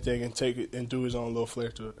the same thing and take it and do his own little flair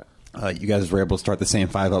to it. You guys were able to start the same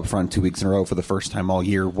five up front 2 weeks in a row for the first time all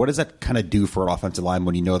year. What does that kind of do for an offensive line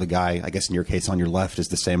when you know the guy, I guess in your case on your left, is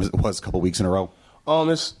the same as it was a couple weeks in a row?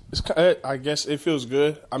 I guess it feels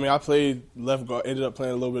good. I mean, I played left guard, ended up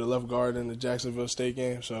playing a little bit of left guard in the Jacksonville State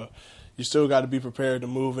game, so you still got to be prepared to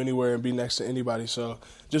move anywhere and be next to anybody. So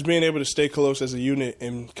just being able to stay close as a unit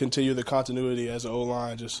and continue the continuity as an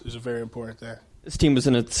O-line just is a very important thing. This team was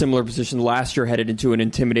in a similar position last year, headed into an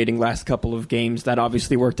intimidating last couple of games. That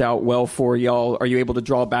obviously worked out well for y'all. Are you able to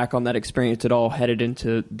draw back on that experience at all headed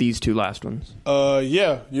into these two last ones?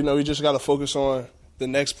 Yeah. We just got to focus on the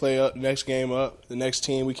next play up, next game up, the next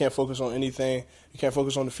team. We can't focus on anything. We can't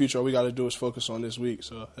focus on the future. All we got to do is focus on this week.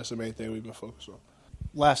 So that's the main thing we've been focused on.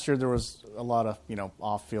 Last year there was a lot of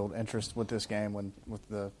off-field interest with this game with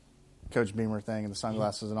the Coach Beamer thing and the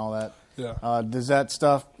sunglasses and all that. Yeah. Does that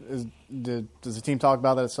stuff does the team talk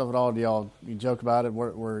about that stuff at all? Do you joke about it? Where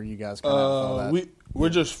are you guys kind of all that?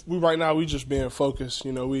 We right now we just being focused.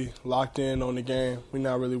 We locked in on the game. We're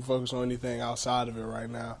not really focused on anything outside of it right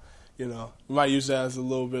now. We might use that as a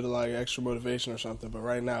little bit of extra motivation or something, but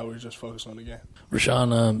right now we're just focused on the game.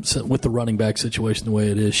 Rashawn, with the running back situation the way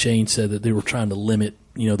it is, Shane said that they were trying to limit,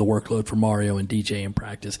 the workload for Mario and DJ in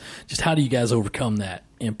practice. Just how do you guys overcome that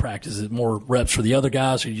in practice? Is it more reps for the other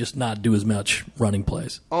guys, or you just not do as much running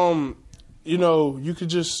plays? You could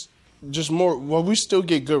just more. Well, we still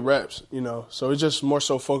get good reps, So it's just more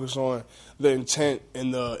so focused on the intent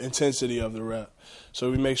and the intensity of the rep. So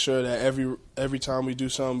we make sure that every time we do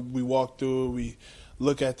something, we walk through, we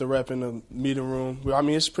look at the rep in the meeting room. I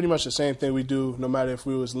mean, it's pretty much the same thing we do no matter if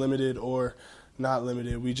we was limited or not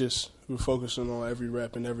limited. We're focusing on every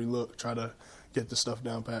rep and every look, try to get the stuff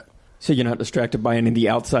down pat. So you're not distracted by any of the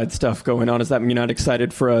outside stuff going on? Does that mean you're not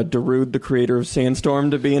excited for Darude, the creator of Sandstorm,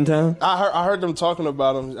 to be in town? I heard them talking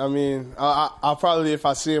about him. I mean, I'll probably, if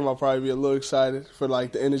I see him, I'll probably be a little excited for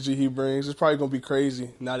the energy he brings. It's probably gonna be crazy.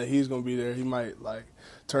 Now that he's gonna be there, he might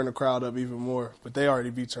turn the crowd up even more. But they already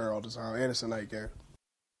beat her all the time, and it's a night game.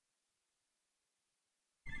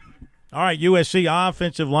 All right, USC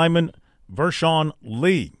offensive lineman Vershawn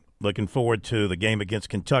Lee looking forward to the game against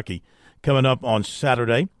Kentucky coming up on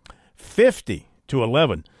Saturday.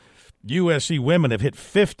 50-11. USC women have hit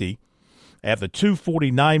 50 at the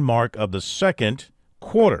 2:49 mark of the second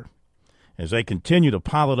quarter as they continue to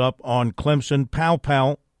pile it up on Clemson.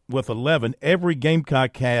 Pow with 11. Every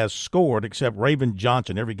Gamecock has scored except Raven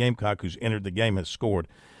Johnson. Every Gamecock who's entered the game has scored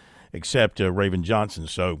except Raven Johnson.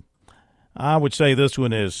 So I would say this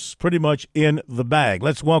one is pretty much in the bag.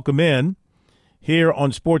 Let's welcome in here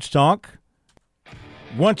on Sports Talk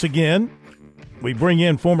once again. We bring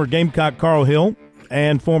in former Gamecock Carl Hill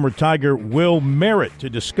and former Tiger Will Merritt to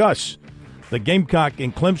discuss the Gamecock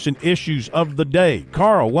and Clemson issues of the day.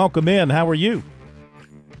 Carl, welcome in. How are you?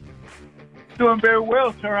 Doing very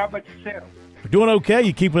well, sir. How about yourself? Doing okay.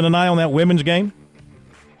 You keeping an eye on that women's game?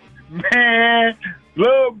 Man,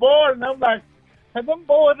 little boy, and I'm like, have them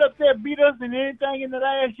boys up there beat us in anything in the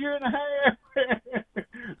last year and a half?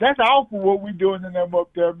 That's awful what we doing to them up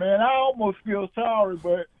there, man. I almost feel sorry,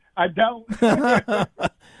 but I don't.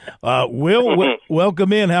 Will,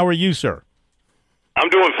 welcome in. How are you, sir? I'm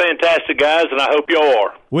doing fantastic, guys, and I hope you all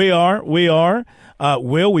are. We are.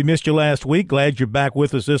 Will, we missed you last week. Glad you're back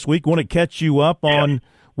with us this week. Want to catch you up on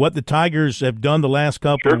what the Tigers have done the last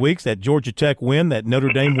couple of weeks, that Georgia Tech win, that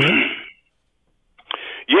Notre Dame win?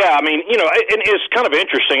 Yeah, I mean, and it's kind of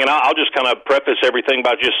interesting, and I'll just kind of preface everything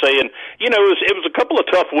by just saying, it was a couple of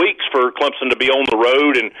tough weeks for Clemson to be on the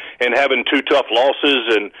road and having two tough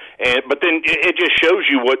losses, but then it just shows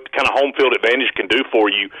you what kind of home field advantage can do for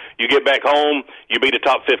you. You get back home, you beat a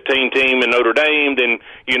top 15 team in Notre Dame, then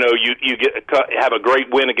you have a great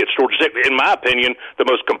win against Georgia Tech. In my opinion, the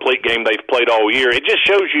most complete game they've played all year. It just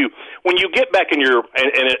shows you when you get back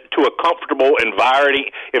to a comfortable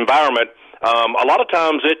environment. A lot of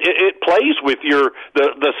times it plays with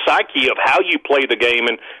the psyche of how you play the game,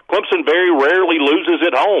 and Clemson very rarely loses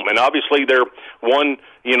at home. And obviously their one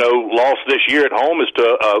loss this year at home is to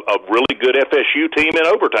a really good FSU team in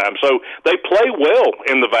overtime. So they play well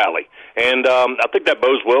in the Valley, and I think that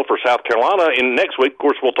bodes well for South Carolina. And next week, of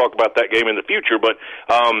course, we'll talk about that game in the future. But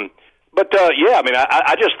yeah, I mean,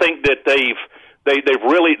 I just think that they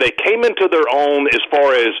came into their own as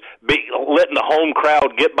far as letting the home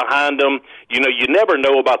crowd get behind them. You never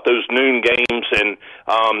know about those noon games, and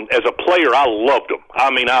as a player, I loved them.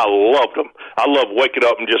 I mean, I loved them. I love waking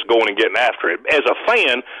up and just going and getting after it. As a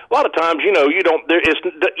fan, a lot of times, you don't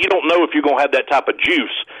know if you're going to have that type of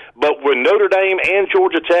juice. But when Notre Dame and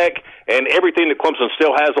Georgia Tech and everything that Clemson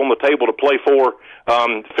still has on the table to play for,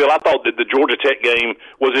 Phil, I thought that the Georgia Tech game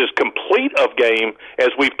was as complete of game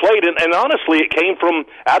as we've played, and honestly, it came from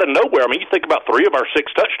out of nowhere. I mean, you think about 3 of our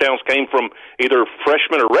 6 touchdowns came from either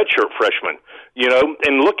freshmen or redshirt freshmen,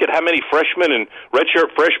 and look at how many freshmen and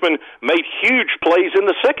redshirt freshmen made huge plays in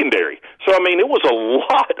the secondary. So, I mean, it was a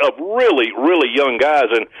lot of really, really young guys,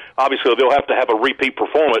 and obviously they'll have to have a repeat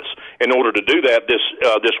performance in order to do that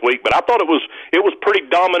this week. But I thought it was pretty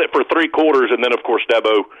dominant for 3 quarters, and then, of course,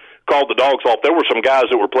 Dabo called the dogs off. There were some guys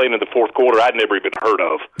that were playing in the fourth quarter I'd never even heard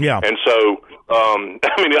of. Yeah. And so,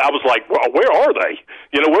 I was like, well, where are they?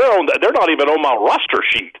 They're not even on my roster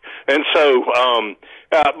sheet. And so,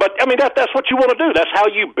 but I mean, that's what you want to do. That's how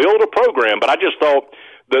you build a program. But I just thought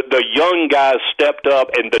the young guys stepped up,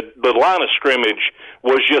 and the line of scrimmage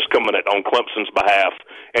was just coming on Clemson's behalf.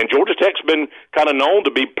 And Georgia Tech's been kind of known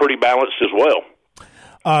to be pretty balanced as well.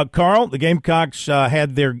 Carl, the Gamecocks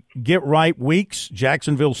had their get-right weeks.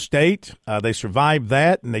 Jacksonville State, they survived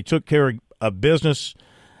that, and they took care of business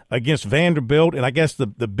against Vanderbilt. And I guess the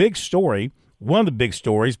big story, one of the big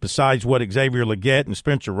stories, besides what Xavier Legette and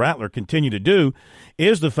Spencer Rattler continue to do,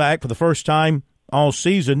 is the fact for the first time all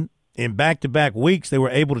season, in back-to-back weeks, they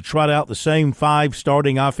were able to trot out the same 5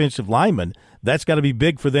 starting offensive linemen. That's got to be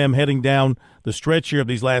big for them heading down the stretch here of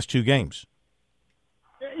these last 2 games.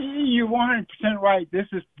 You're 100% right. This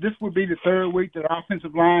would be the 3rd week that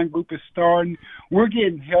offensive line group is starting. We're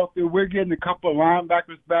getting healthy. We're getting a couple of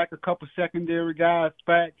linebackers back, a couple of secondary guys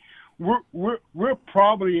back. We're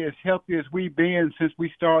probably as healthy as we've been since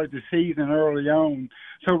we started the season early on.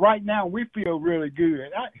 So right now we feel really good.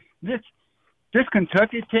 This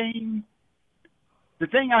Kentucky team, the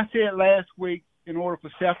thing I said last week, in order for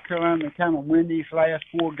South Carolina to kind of win these last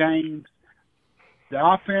 4 games, the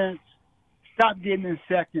offense, stop getting in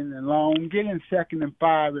 2nd and long, get in 2nd and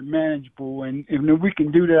 5 and manageable. And if we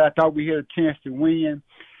can do that, I thought we had a chance to win.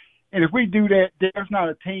 And if we do that, there's not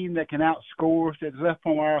a team that can outscore us that's left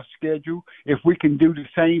on our schedule if we can do the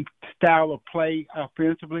same style of play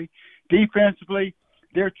offensively. Defensively,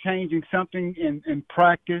 they're changing something in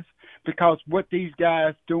practice, because what these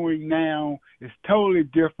guys doing now is totally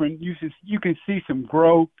different. You can see some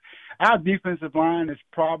growth. Our defensive line is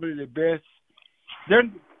probably the best.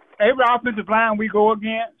 Every offensive line we go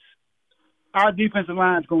against, our defensive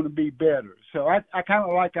line is going to be better. So I kind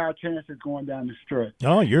of like our chances going down the stretch.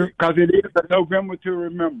 Oh, because it is a November to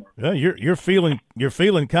remember. Yeah, you're feeling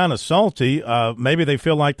kind of salty. Maybe they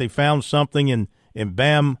feel like they found something in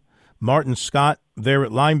Bam Martin Scott there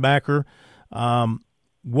at linebacker.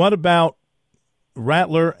 What about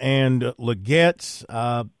Rattler and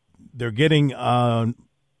Legette? They're getting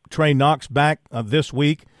Trey Knox back this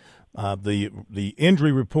week. The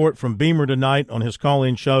injury report from Beamer tonight on his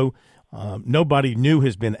call-in show, nobody new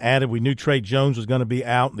has been added. We knew Trey Jones was going to be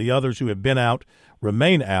out. The others who have been out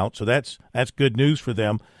remain out, so that's good news for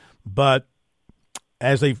them. But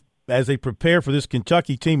as they prepare for this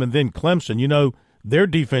Kentucky team and then Clemson, their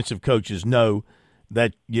defensive coaches know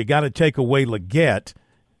that you got to take away Legette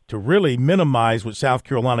really minimize what South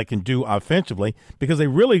Carolina can do offensively, because they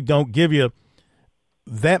really don't give you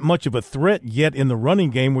that much of a threat yet in the running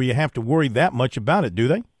game where you have to worry that much about it, do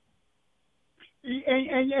they?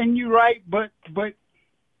 And you're right, but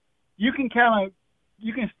you can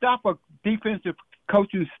stop a defensive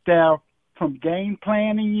coaching staff from game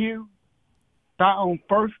planning you on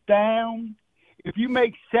first down. If you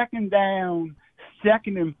make second down,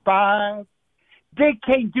 2nd and 5, they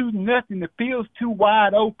can't do nothing. The field's too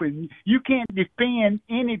wide open. You can't defend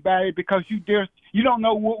anybody because you don't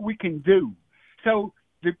know what we can do. So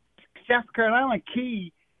the South Carolina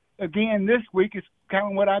key, again, this week is kind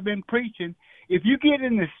of what I've been preaching. If you get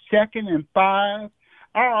in the 2nd and 5,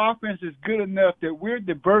 our offense is good enough that we're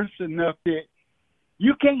diverse enough that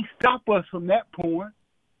you can't stop us from that point.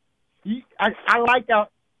 I like our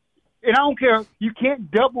 – and I don't care. You can't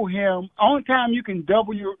double him. Only time you can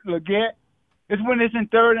double your Leggett is when it's in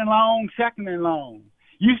 3rd and long, 2nd and long.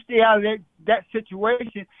 You stay out of that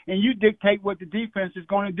situation, and you dictate what the defense is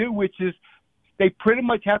going to do, which is they pretty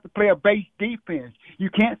much have to play a base defense. You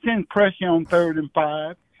can't send pressure on 3rd and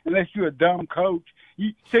 5 unless you're a dumb coach.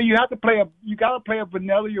 So you have to play a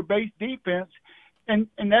vanilla your base defense, and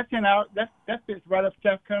that's that fits right up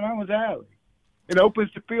South Carolina's alley. It opens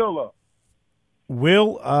the field up.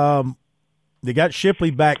 Will, they got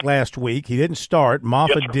Shipley back last week. He didn't start.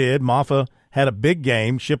 Moffa did. Moffa had a big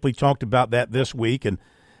game. Shipley talked about that this week, and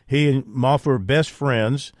he and Moffa are best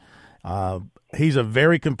friends. He's a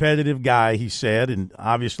very competitive guy, he said, and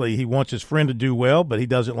obviously he wants his friend to do well, but he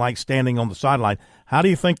doesn't like standing on the sideline. How do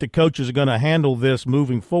you think the coaches are going to handle this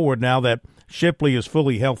moving forward now that Shipley is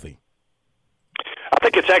fully healthy? I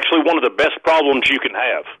think it's actually one of the best problems you can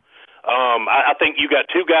have. I think you got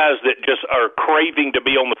two guys that just are craving to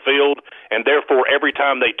be on the field, and therefore every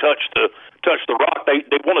time they touch the rock, they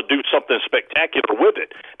want to do something spectacular with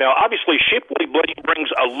it. Now, obviously, Shipley brings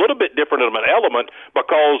a little bit different of an element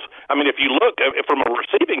because, I mean, if you look from a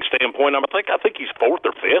receiving standpoint, I think he's 4th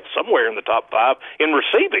or 5th, somewhere in the top 5 in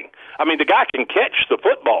receiving. I mean, the guy can catch the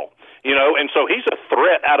football. And so he's a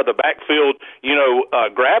threat out of the backfield,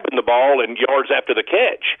 grabbing the ball and yards after the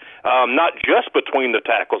catch, not just between the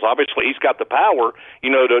tackles. Obviously, he's got the power,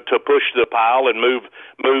 to push the pile and move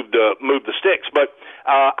the sticks. But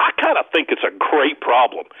I kind of think it's a great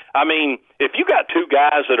problem. I mean, if you got two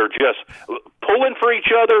guys that are just pulling for each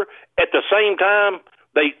other at the same time,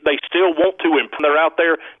 they still want to, and they're out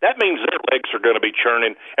there, that means their legs are going to be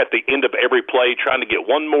churning at the end of every play, trying to get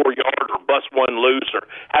one more yard or bust one loose or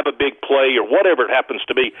have a big play or whatever it happens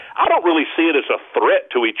to be. I don't really see it as a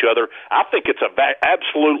threat to each other. I think it's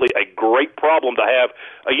absolutely a great problem to have,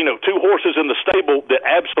 two horses in the stable that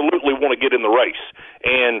absolutely want to get in the race.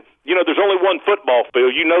 And, there's only one football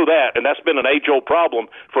field, that, and that's been an age-old problem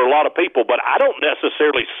for a lot of people, but I don't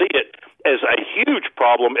necessarily see it as a huge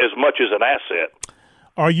problem as much as an asset.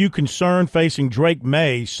 Are you concerned facing Drake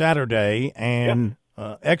May Saturday and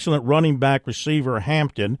excellent running back receiver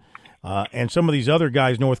Hampton and some of these other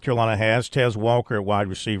guys North Carolina has, Tez Walker at wide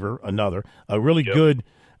receiver, another, a really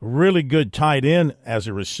good tight end as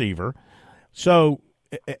a receiver. So,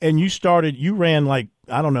 and you ran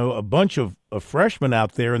a bunch of freshmen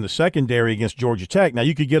out there in the secondary against Georgia Tech. Now,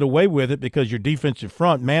 you could get away with it because your defensive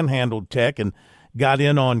front manhandled Tech and got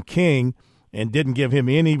in on King and didn't give him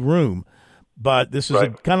any room. But this is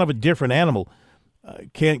kind of a different animal.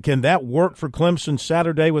 Can that work for Clemson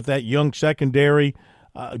Saturday with that young secondary?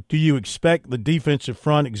 Do you expect the defensive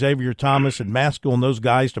front, Xavier Thomas and Maskell and those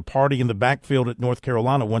guys, to party in the backfield at North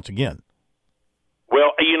Carolina once again?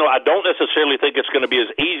 Well, I don't necessarily think it's going to be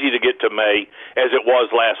as easy to get to May as it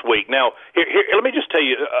was last week. Now, here let me just tell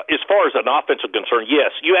you, as far as an offensive concern,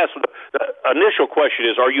 yes, you asked the initial question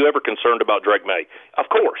is, are you ever concerned about Drake May?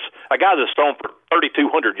 Of course. A guy that's thrown for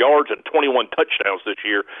 3,200 yards and 21 touchdowns this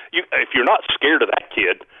year, if you're not scared of that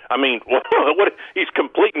kid, I mean, he's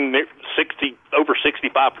completing over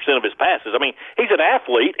 65% of his passes. I mean, he's an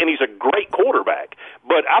athlete and he's a great quarterback.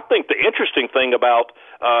 But I think the interesting thing about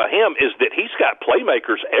him is that he's got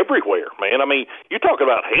playmakers everywhere, man. I mean, you talk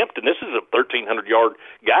about Hampton. This is a 1,300-yard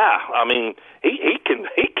guy. I mean, he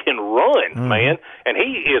can run, man, and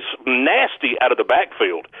he is nasty out of the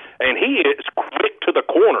backfield, and he is quick to the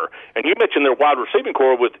corner. And you mentioned their wide receiving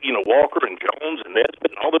core with Walker and Jones and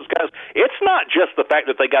Nesbitt and all those guys. It's not just the fact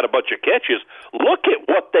that they got a bunch of catches. Look at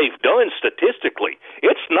what they've done statistically.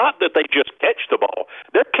 It's not that they just catch the ball.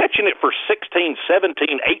 They're catching it for 16,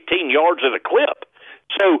 17, 18 yards at a clip.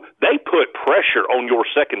 So they put pressure on your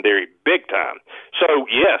secondary big time. So,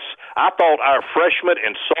 yes, I thought our freshman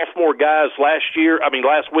and sophomore guys last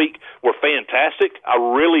week were fantastic. I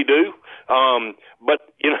really do. But,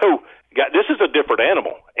 this is a different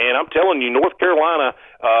animal. And I'm telling you, North Carolina,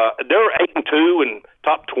 they're 8-2 and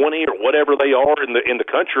top 20 or whatever they are in the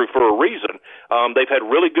country for a reason. They've had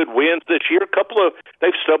really good wins this year.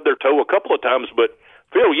 They've stubbed their toe a couple of times. But,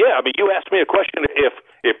 Phil, you asked me a question if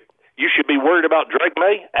you should be worried about Drake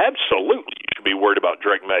May. Absolutely, you should be worried about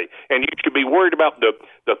Drake May. And you should be worried about the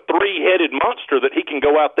three-headed monster that he can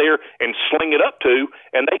go out there and sling it up to,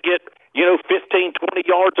 and they get, 15, 20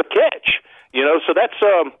 yards a catch. So that's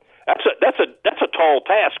a tall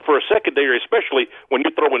task for a secondary, especially when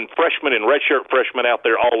you're throwing freshmen and redshirt freshmen out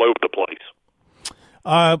there all over the place.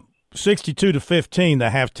 62-15, the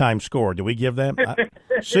halftime score. Do we give that?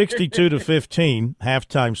 62-15,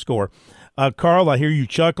 halftime score. Carl, I hear you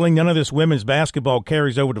chuckling. None of this women's basketball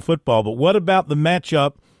carries over to football, but what about the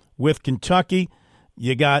matchup with Kentucky?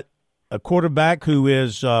 You got a quarterback who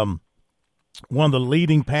is one of the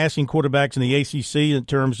leading passing quarterbacks in the ACC in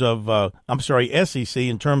terms of SEC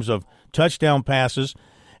in terms of touchdown passes.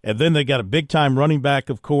 And then they got a big-time running back,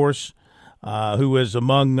 of course, who is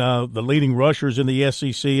among the leading rushers in the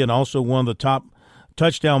SEC and also one of the top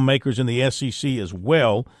touchdown makers in the SEC as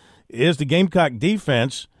well. Is the Gamecock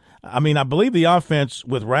defense – I believe the offense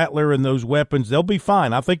with Rattler and those weapons, they'll be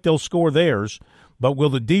fine. I think they'll score theirs. But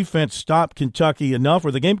will the defense stop Kentucky enough?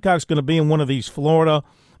 Or the Gamecocks going to be in one of these Florida,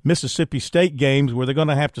 Mississippi State games where they're going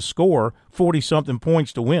to have to score 40-something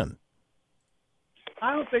points to win?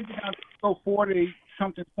 I don't think they're going to go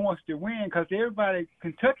 40-something points to win because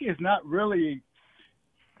Kentucky is not really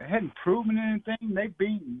 – they hadn't proven anything. They've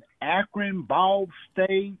beaten Akron, Ball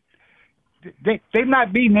State. They've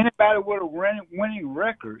not beaten anybody with a winning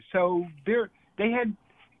record, so they hadn't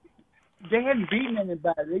beaten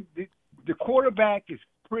anybody. The quarterback is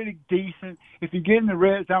pretty decent. If you get in the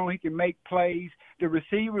red zone, he can make plays. The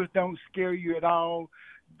receivers don't scare you at all.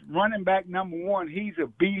 Running back number one, he's a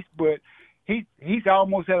beast, but he's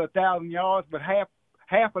almost at 1,000 yards. But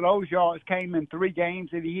half of those yards came in 3 games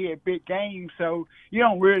that he had big games, so you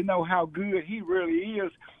don't really know how good he really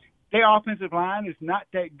is. Their offensive line is not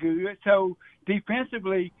that good. So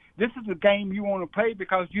defensively, this is a game you want to play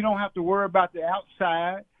because you don't have to worry about the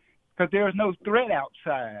outside because there's no threat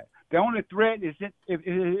outside. The only threat is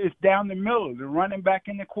down the middle, the running back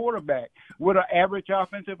and the quarterback with an average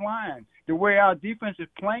offensive line. The way our defense is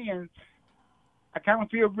playing, I kind of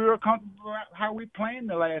feel real comfortable about how we're playing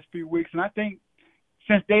the last few weeks. And I think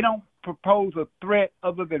since they don't propose a threat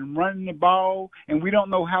other than running the ball, and we don't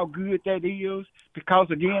know how good that is because,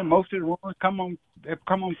 again, most of the runs have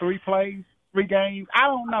come on 3 plays, 3 games. I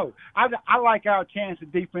don't know. I like our chances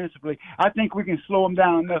defensively. I think we can slow them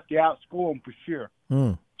down enough to outscore them for sure.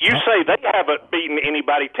 You say they haven't beaten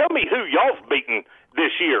anybody. Tell me who y'all've beaten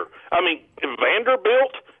this year.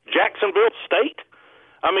 Vanderbilt, Jacksonville State.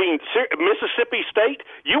 Mississippi State.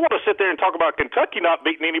 You want to sit there and talk about Kentucky not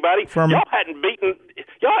beating anybody? Y'all hadn't beaten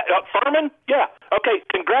Furman. Yeah. Okay.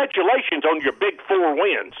 Congratulations on your big 4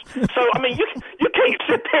 wins. So you can't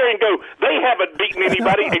sit there and go they haven't beaten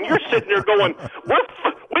anybody, and you're sitting there going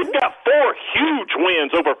we've got 4 huge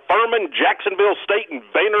wins over Furman, Jacksonville State, and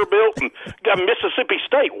Vanderbilt, and Mississippi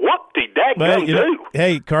State. What the daggum do?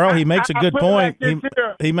 Hey, Carl, he makes a good point.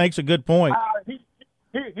 He makes a good point.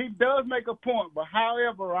 He does make a point, but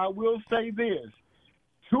however, I will say this.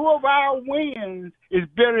 2 of our wins is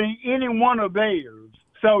better than any one of theirs.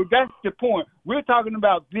 So that's the point. We're talking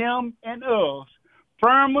about them and us.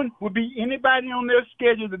 Furman would be anybody on their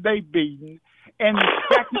schedule that they've beaten, and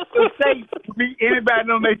Jacksonville State would be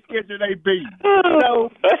anybody on their schedule they've beaten.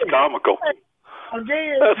 So that's comical.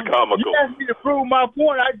 Again, that's comical. You asked me to prove my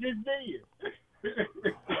point. I just did.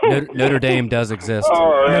 Notre Dame does exist.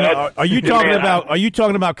 Are you talking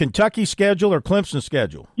about Kentucky's schedule or Clemson's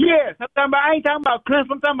schedule? Yes, I ain't talking about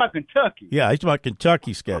Clemson. I'm talking about Kentucky. Yeah, he's talking about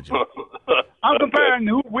Kentucky's schedule. I'm comparing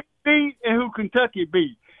who we beat and who Kentucky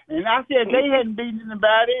beat. And I said they hadn't beaten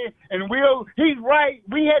anybody, and he's right.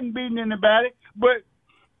 We hadn't beaten anybody, but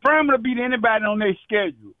Furman will beat anybody on their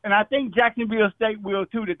schedule. And I think Jacksonville State will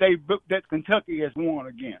too, that Kentucky has won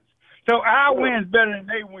against. So our win's better than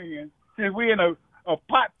they win. Since we're in a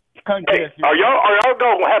pot contest. Hey, are y'all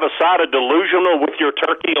going to have a side of delusional with your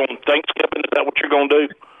turkey on Thanksgiving? Is that what you're going to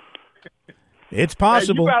do? It's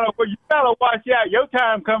possible. Hey, you gotta watch out. Your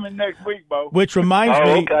time coming next week, Bo. Which reminds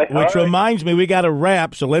me, we got to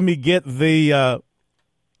wrap. So let me get the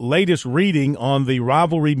latest reading on the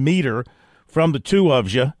rivalry meter from the 2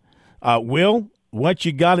 of you. Will, what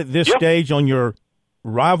you got at this stage on your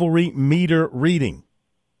rivalry meter reading?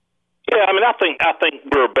 Yeah, I think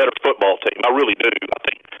we're a better football team. I really do. I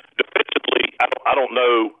think defensively, I don't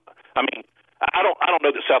know. I don't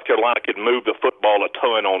know that South Carolina could move the football a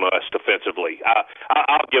ton on us defensively.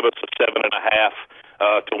 I'll give us a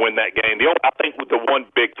 7.5 to win that game. I think the one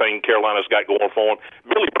big thing Carolina's got going for them,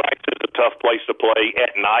 Billy Bryce is a tough place to play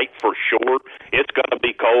at night for sure. It's going to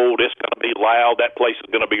be cold. It's going to be loud. That place is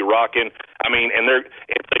going to be rocking. I mean, and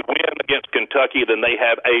if they win against Kentucky, then they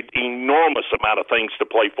have an enormous amount of things to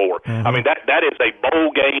play for. Mm-hmm. I mean, that is a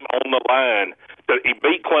bowl game on the line. You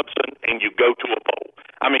beat Clemson and you go to a bowl.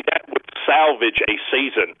 I mean, that would salvage a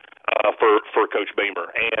season for Coach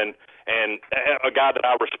Beamer and a guy that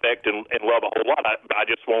I respect and love a whole lot. I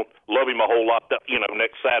just won't love him a whole lot,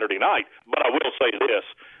 next Saturday night. But I will say this: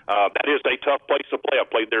 that is a tough place to play.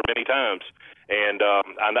 I've played there many times, and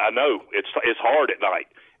I know it's hard at night,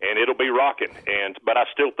 and it'll be rocking. But I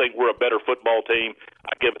still think we're a better football team.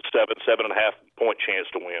 I give it 7.5 point chance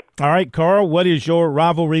to win. All right, Carl, what is your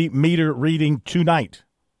rivalry meter reading tonight?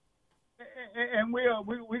 And we're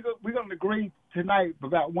going to agree tonight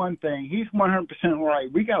about one thing. He's 100%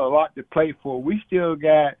 right. We got a lot to play for. We still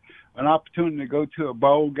got an opportunity to go to a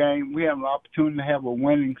bowl game. We have an opportunity to have a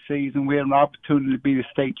winning season. We have an opportunity to be the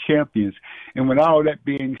state champions. And with all that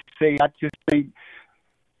being said, I just think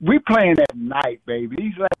we're playing at night, baby.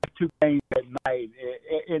 These last two games at night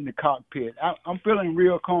in the cockpit. I'm feeling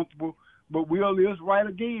real comfortable, but Will is right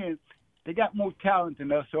again. They got more talent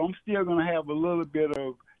than us, so I'm still going to have a little bit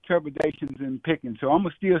of trepidations in picking. So I'm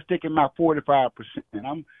going to still stick in my 45%.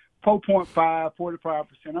 I'm 4.5, 45%.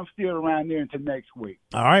 I'm still around there until next week.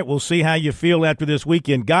 All right, we'll see how you feel after this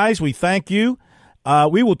weekend. Guys, we thank you.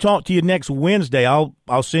 We will talk to you next Wednesday. I'll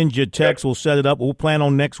send you a text. We'll set it up. We'll plan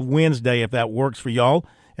on next Wednesday if that works for y'all.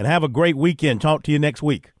 And have a great weekend. Talk to you next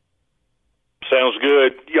week. Sounds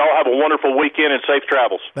good. Y'all have a wonderful weekend and safe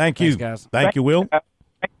travels. Thank you. Thanks, guys. Thank you, Will.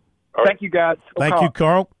 Thank you, guys. Thank you,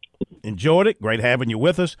 Carl. Enjoyed it. Great having you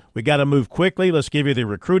with us. We got to move quickly. Let's give you the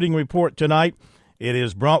recruiting report tonight. It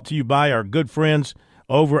is brought to you by our good friends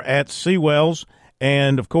over at Seawells.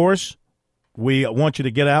 And, of course, we want you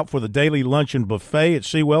to get out for the daily luncheon buffet at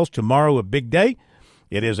Seawells. Tomorrow, a big day.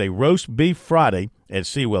 It is a roast beef Friday at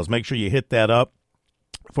Seawells. Make sure you hit that up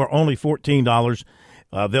for only $14.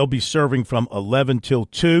 They'll be serving from 11 till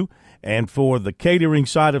 2. And for the catering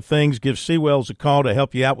side of things, give Seawells a call to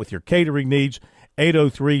help you out with your catering needs.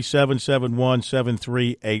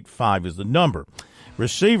 803-771-7385 is the number.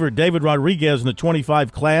 Receiver David Rodriguez in the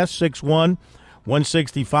 25 class, 6'1",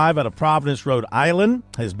 165 out of Providence, Rhode Island,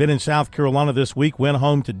 has been in South Carolina this week, went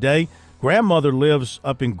home today. Grandmother lives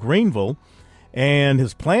up in Greenville, and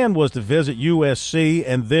his plan was to visit USC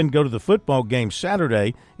and then go to the football game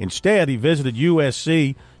Saturday. Instead, he visited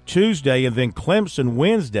USC Tuesday and then Clemson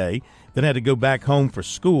Wednesday, then had to go back home for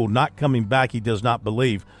school, not coming back, he does not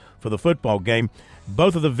believe, for the football game.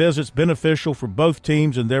 Both of the visits beneficial for both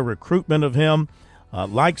teams and their recruitment of him.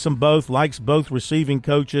 Likes them both, likes both receiving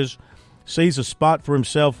coaches, sees a spot for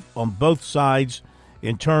himself on both sides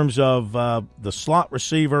in terms of the slot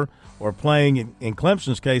receiver or playing, in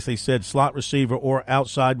Clemson's case, they said slot receiver or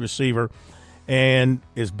outside receiver, and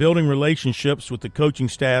is building relationships with the coaching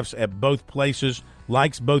staffs at both places,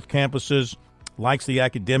 likes both campuses, likes the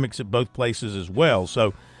academics at both places as well.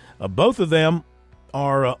 So both of them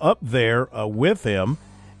are up there with him,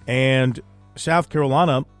 and South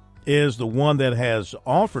Carolina is the one that has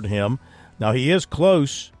offered him. Now, he is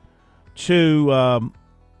close to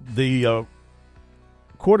the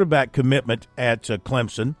quarterback commitment at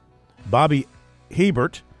Clemson, Bobby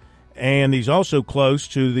Hebert, and he's also close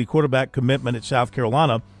to the quarterback commitment at South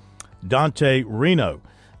Carolina, Dante Reno.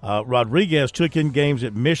 Rodriguez took in games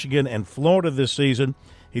at Michigan and Florida this season.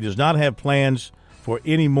 He does not have plans for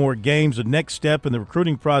any more games. The next step in the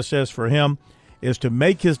recruiting process for him is to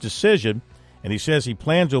make his decision, and he says he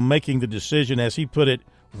plans on making the decision, as he put it,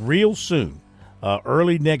 real soon.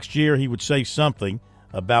 Early next year, he would say something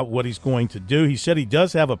about what he's going to do. He said he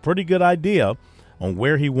does have a pretty good idea on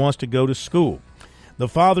where he wants to go to school. The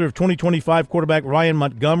father of 2025 quarterback Ryan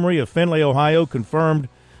Montgomery of Findlay, Ohio, confirmed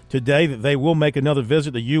today that they will make another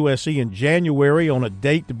visit to USC in January on a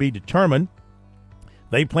date to be determined.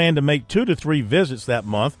 They plan to make 2 to 3 visits that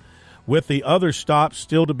month, with the other stops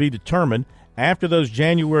still to be determined. After those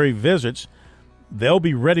January visits, they'll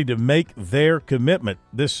be ready to make their commitment.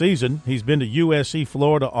 This season, he's been to USC,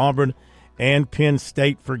 Florida, Auburn, and Penn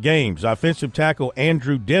State for games. Offensive tackle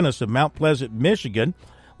Andrew Dennis of Mount Pleasant, Michigan,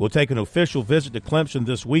 will take an official visit to Clemson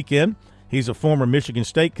this weekend. He's a former Michigan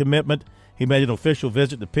State commitment. He made an official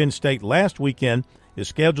visit to Penn State last weekend, is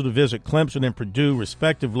scheduled to visit Clemson and Purdue,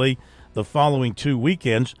 respectively, the following 2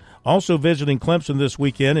 weekends. Also visiting Clemson this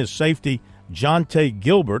weekend is safety Jonte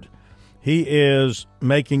Gilbert. He is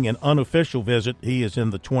making an unofficial visit. He is in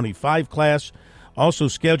the 25 class. Also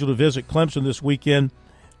scheduled to visit Clemson this weekend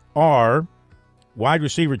are wide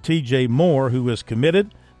receiver T.J. Moore, who is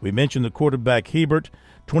committed. We mentioned the quarterback Hebert.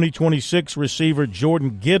 2026 receiver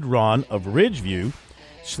Jordan Gidron of Ridgeview.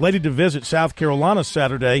 Slated to visit South Carolina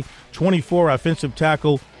Saturday. 24 offensive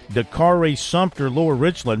tackle Dakari Sumter, Lower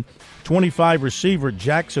Richland. 25 receiver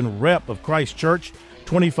Jackson Rep of Christ Church.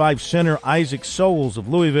 25 center Isaac Souls of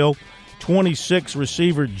Louisville. 26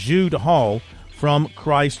 receiver Jude Hall from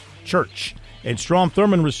Christ Church. And Strom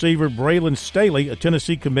Thurmond receiver Braylon Staley, a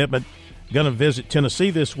Tennessee commitment, going to visit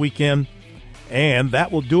Tennessee this weekend. And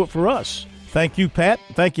that will do it for us. Thank you, Pat.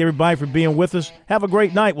 Thank you, everybody, for being with us. Have a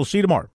great night. We'll see you tomorrow.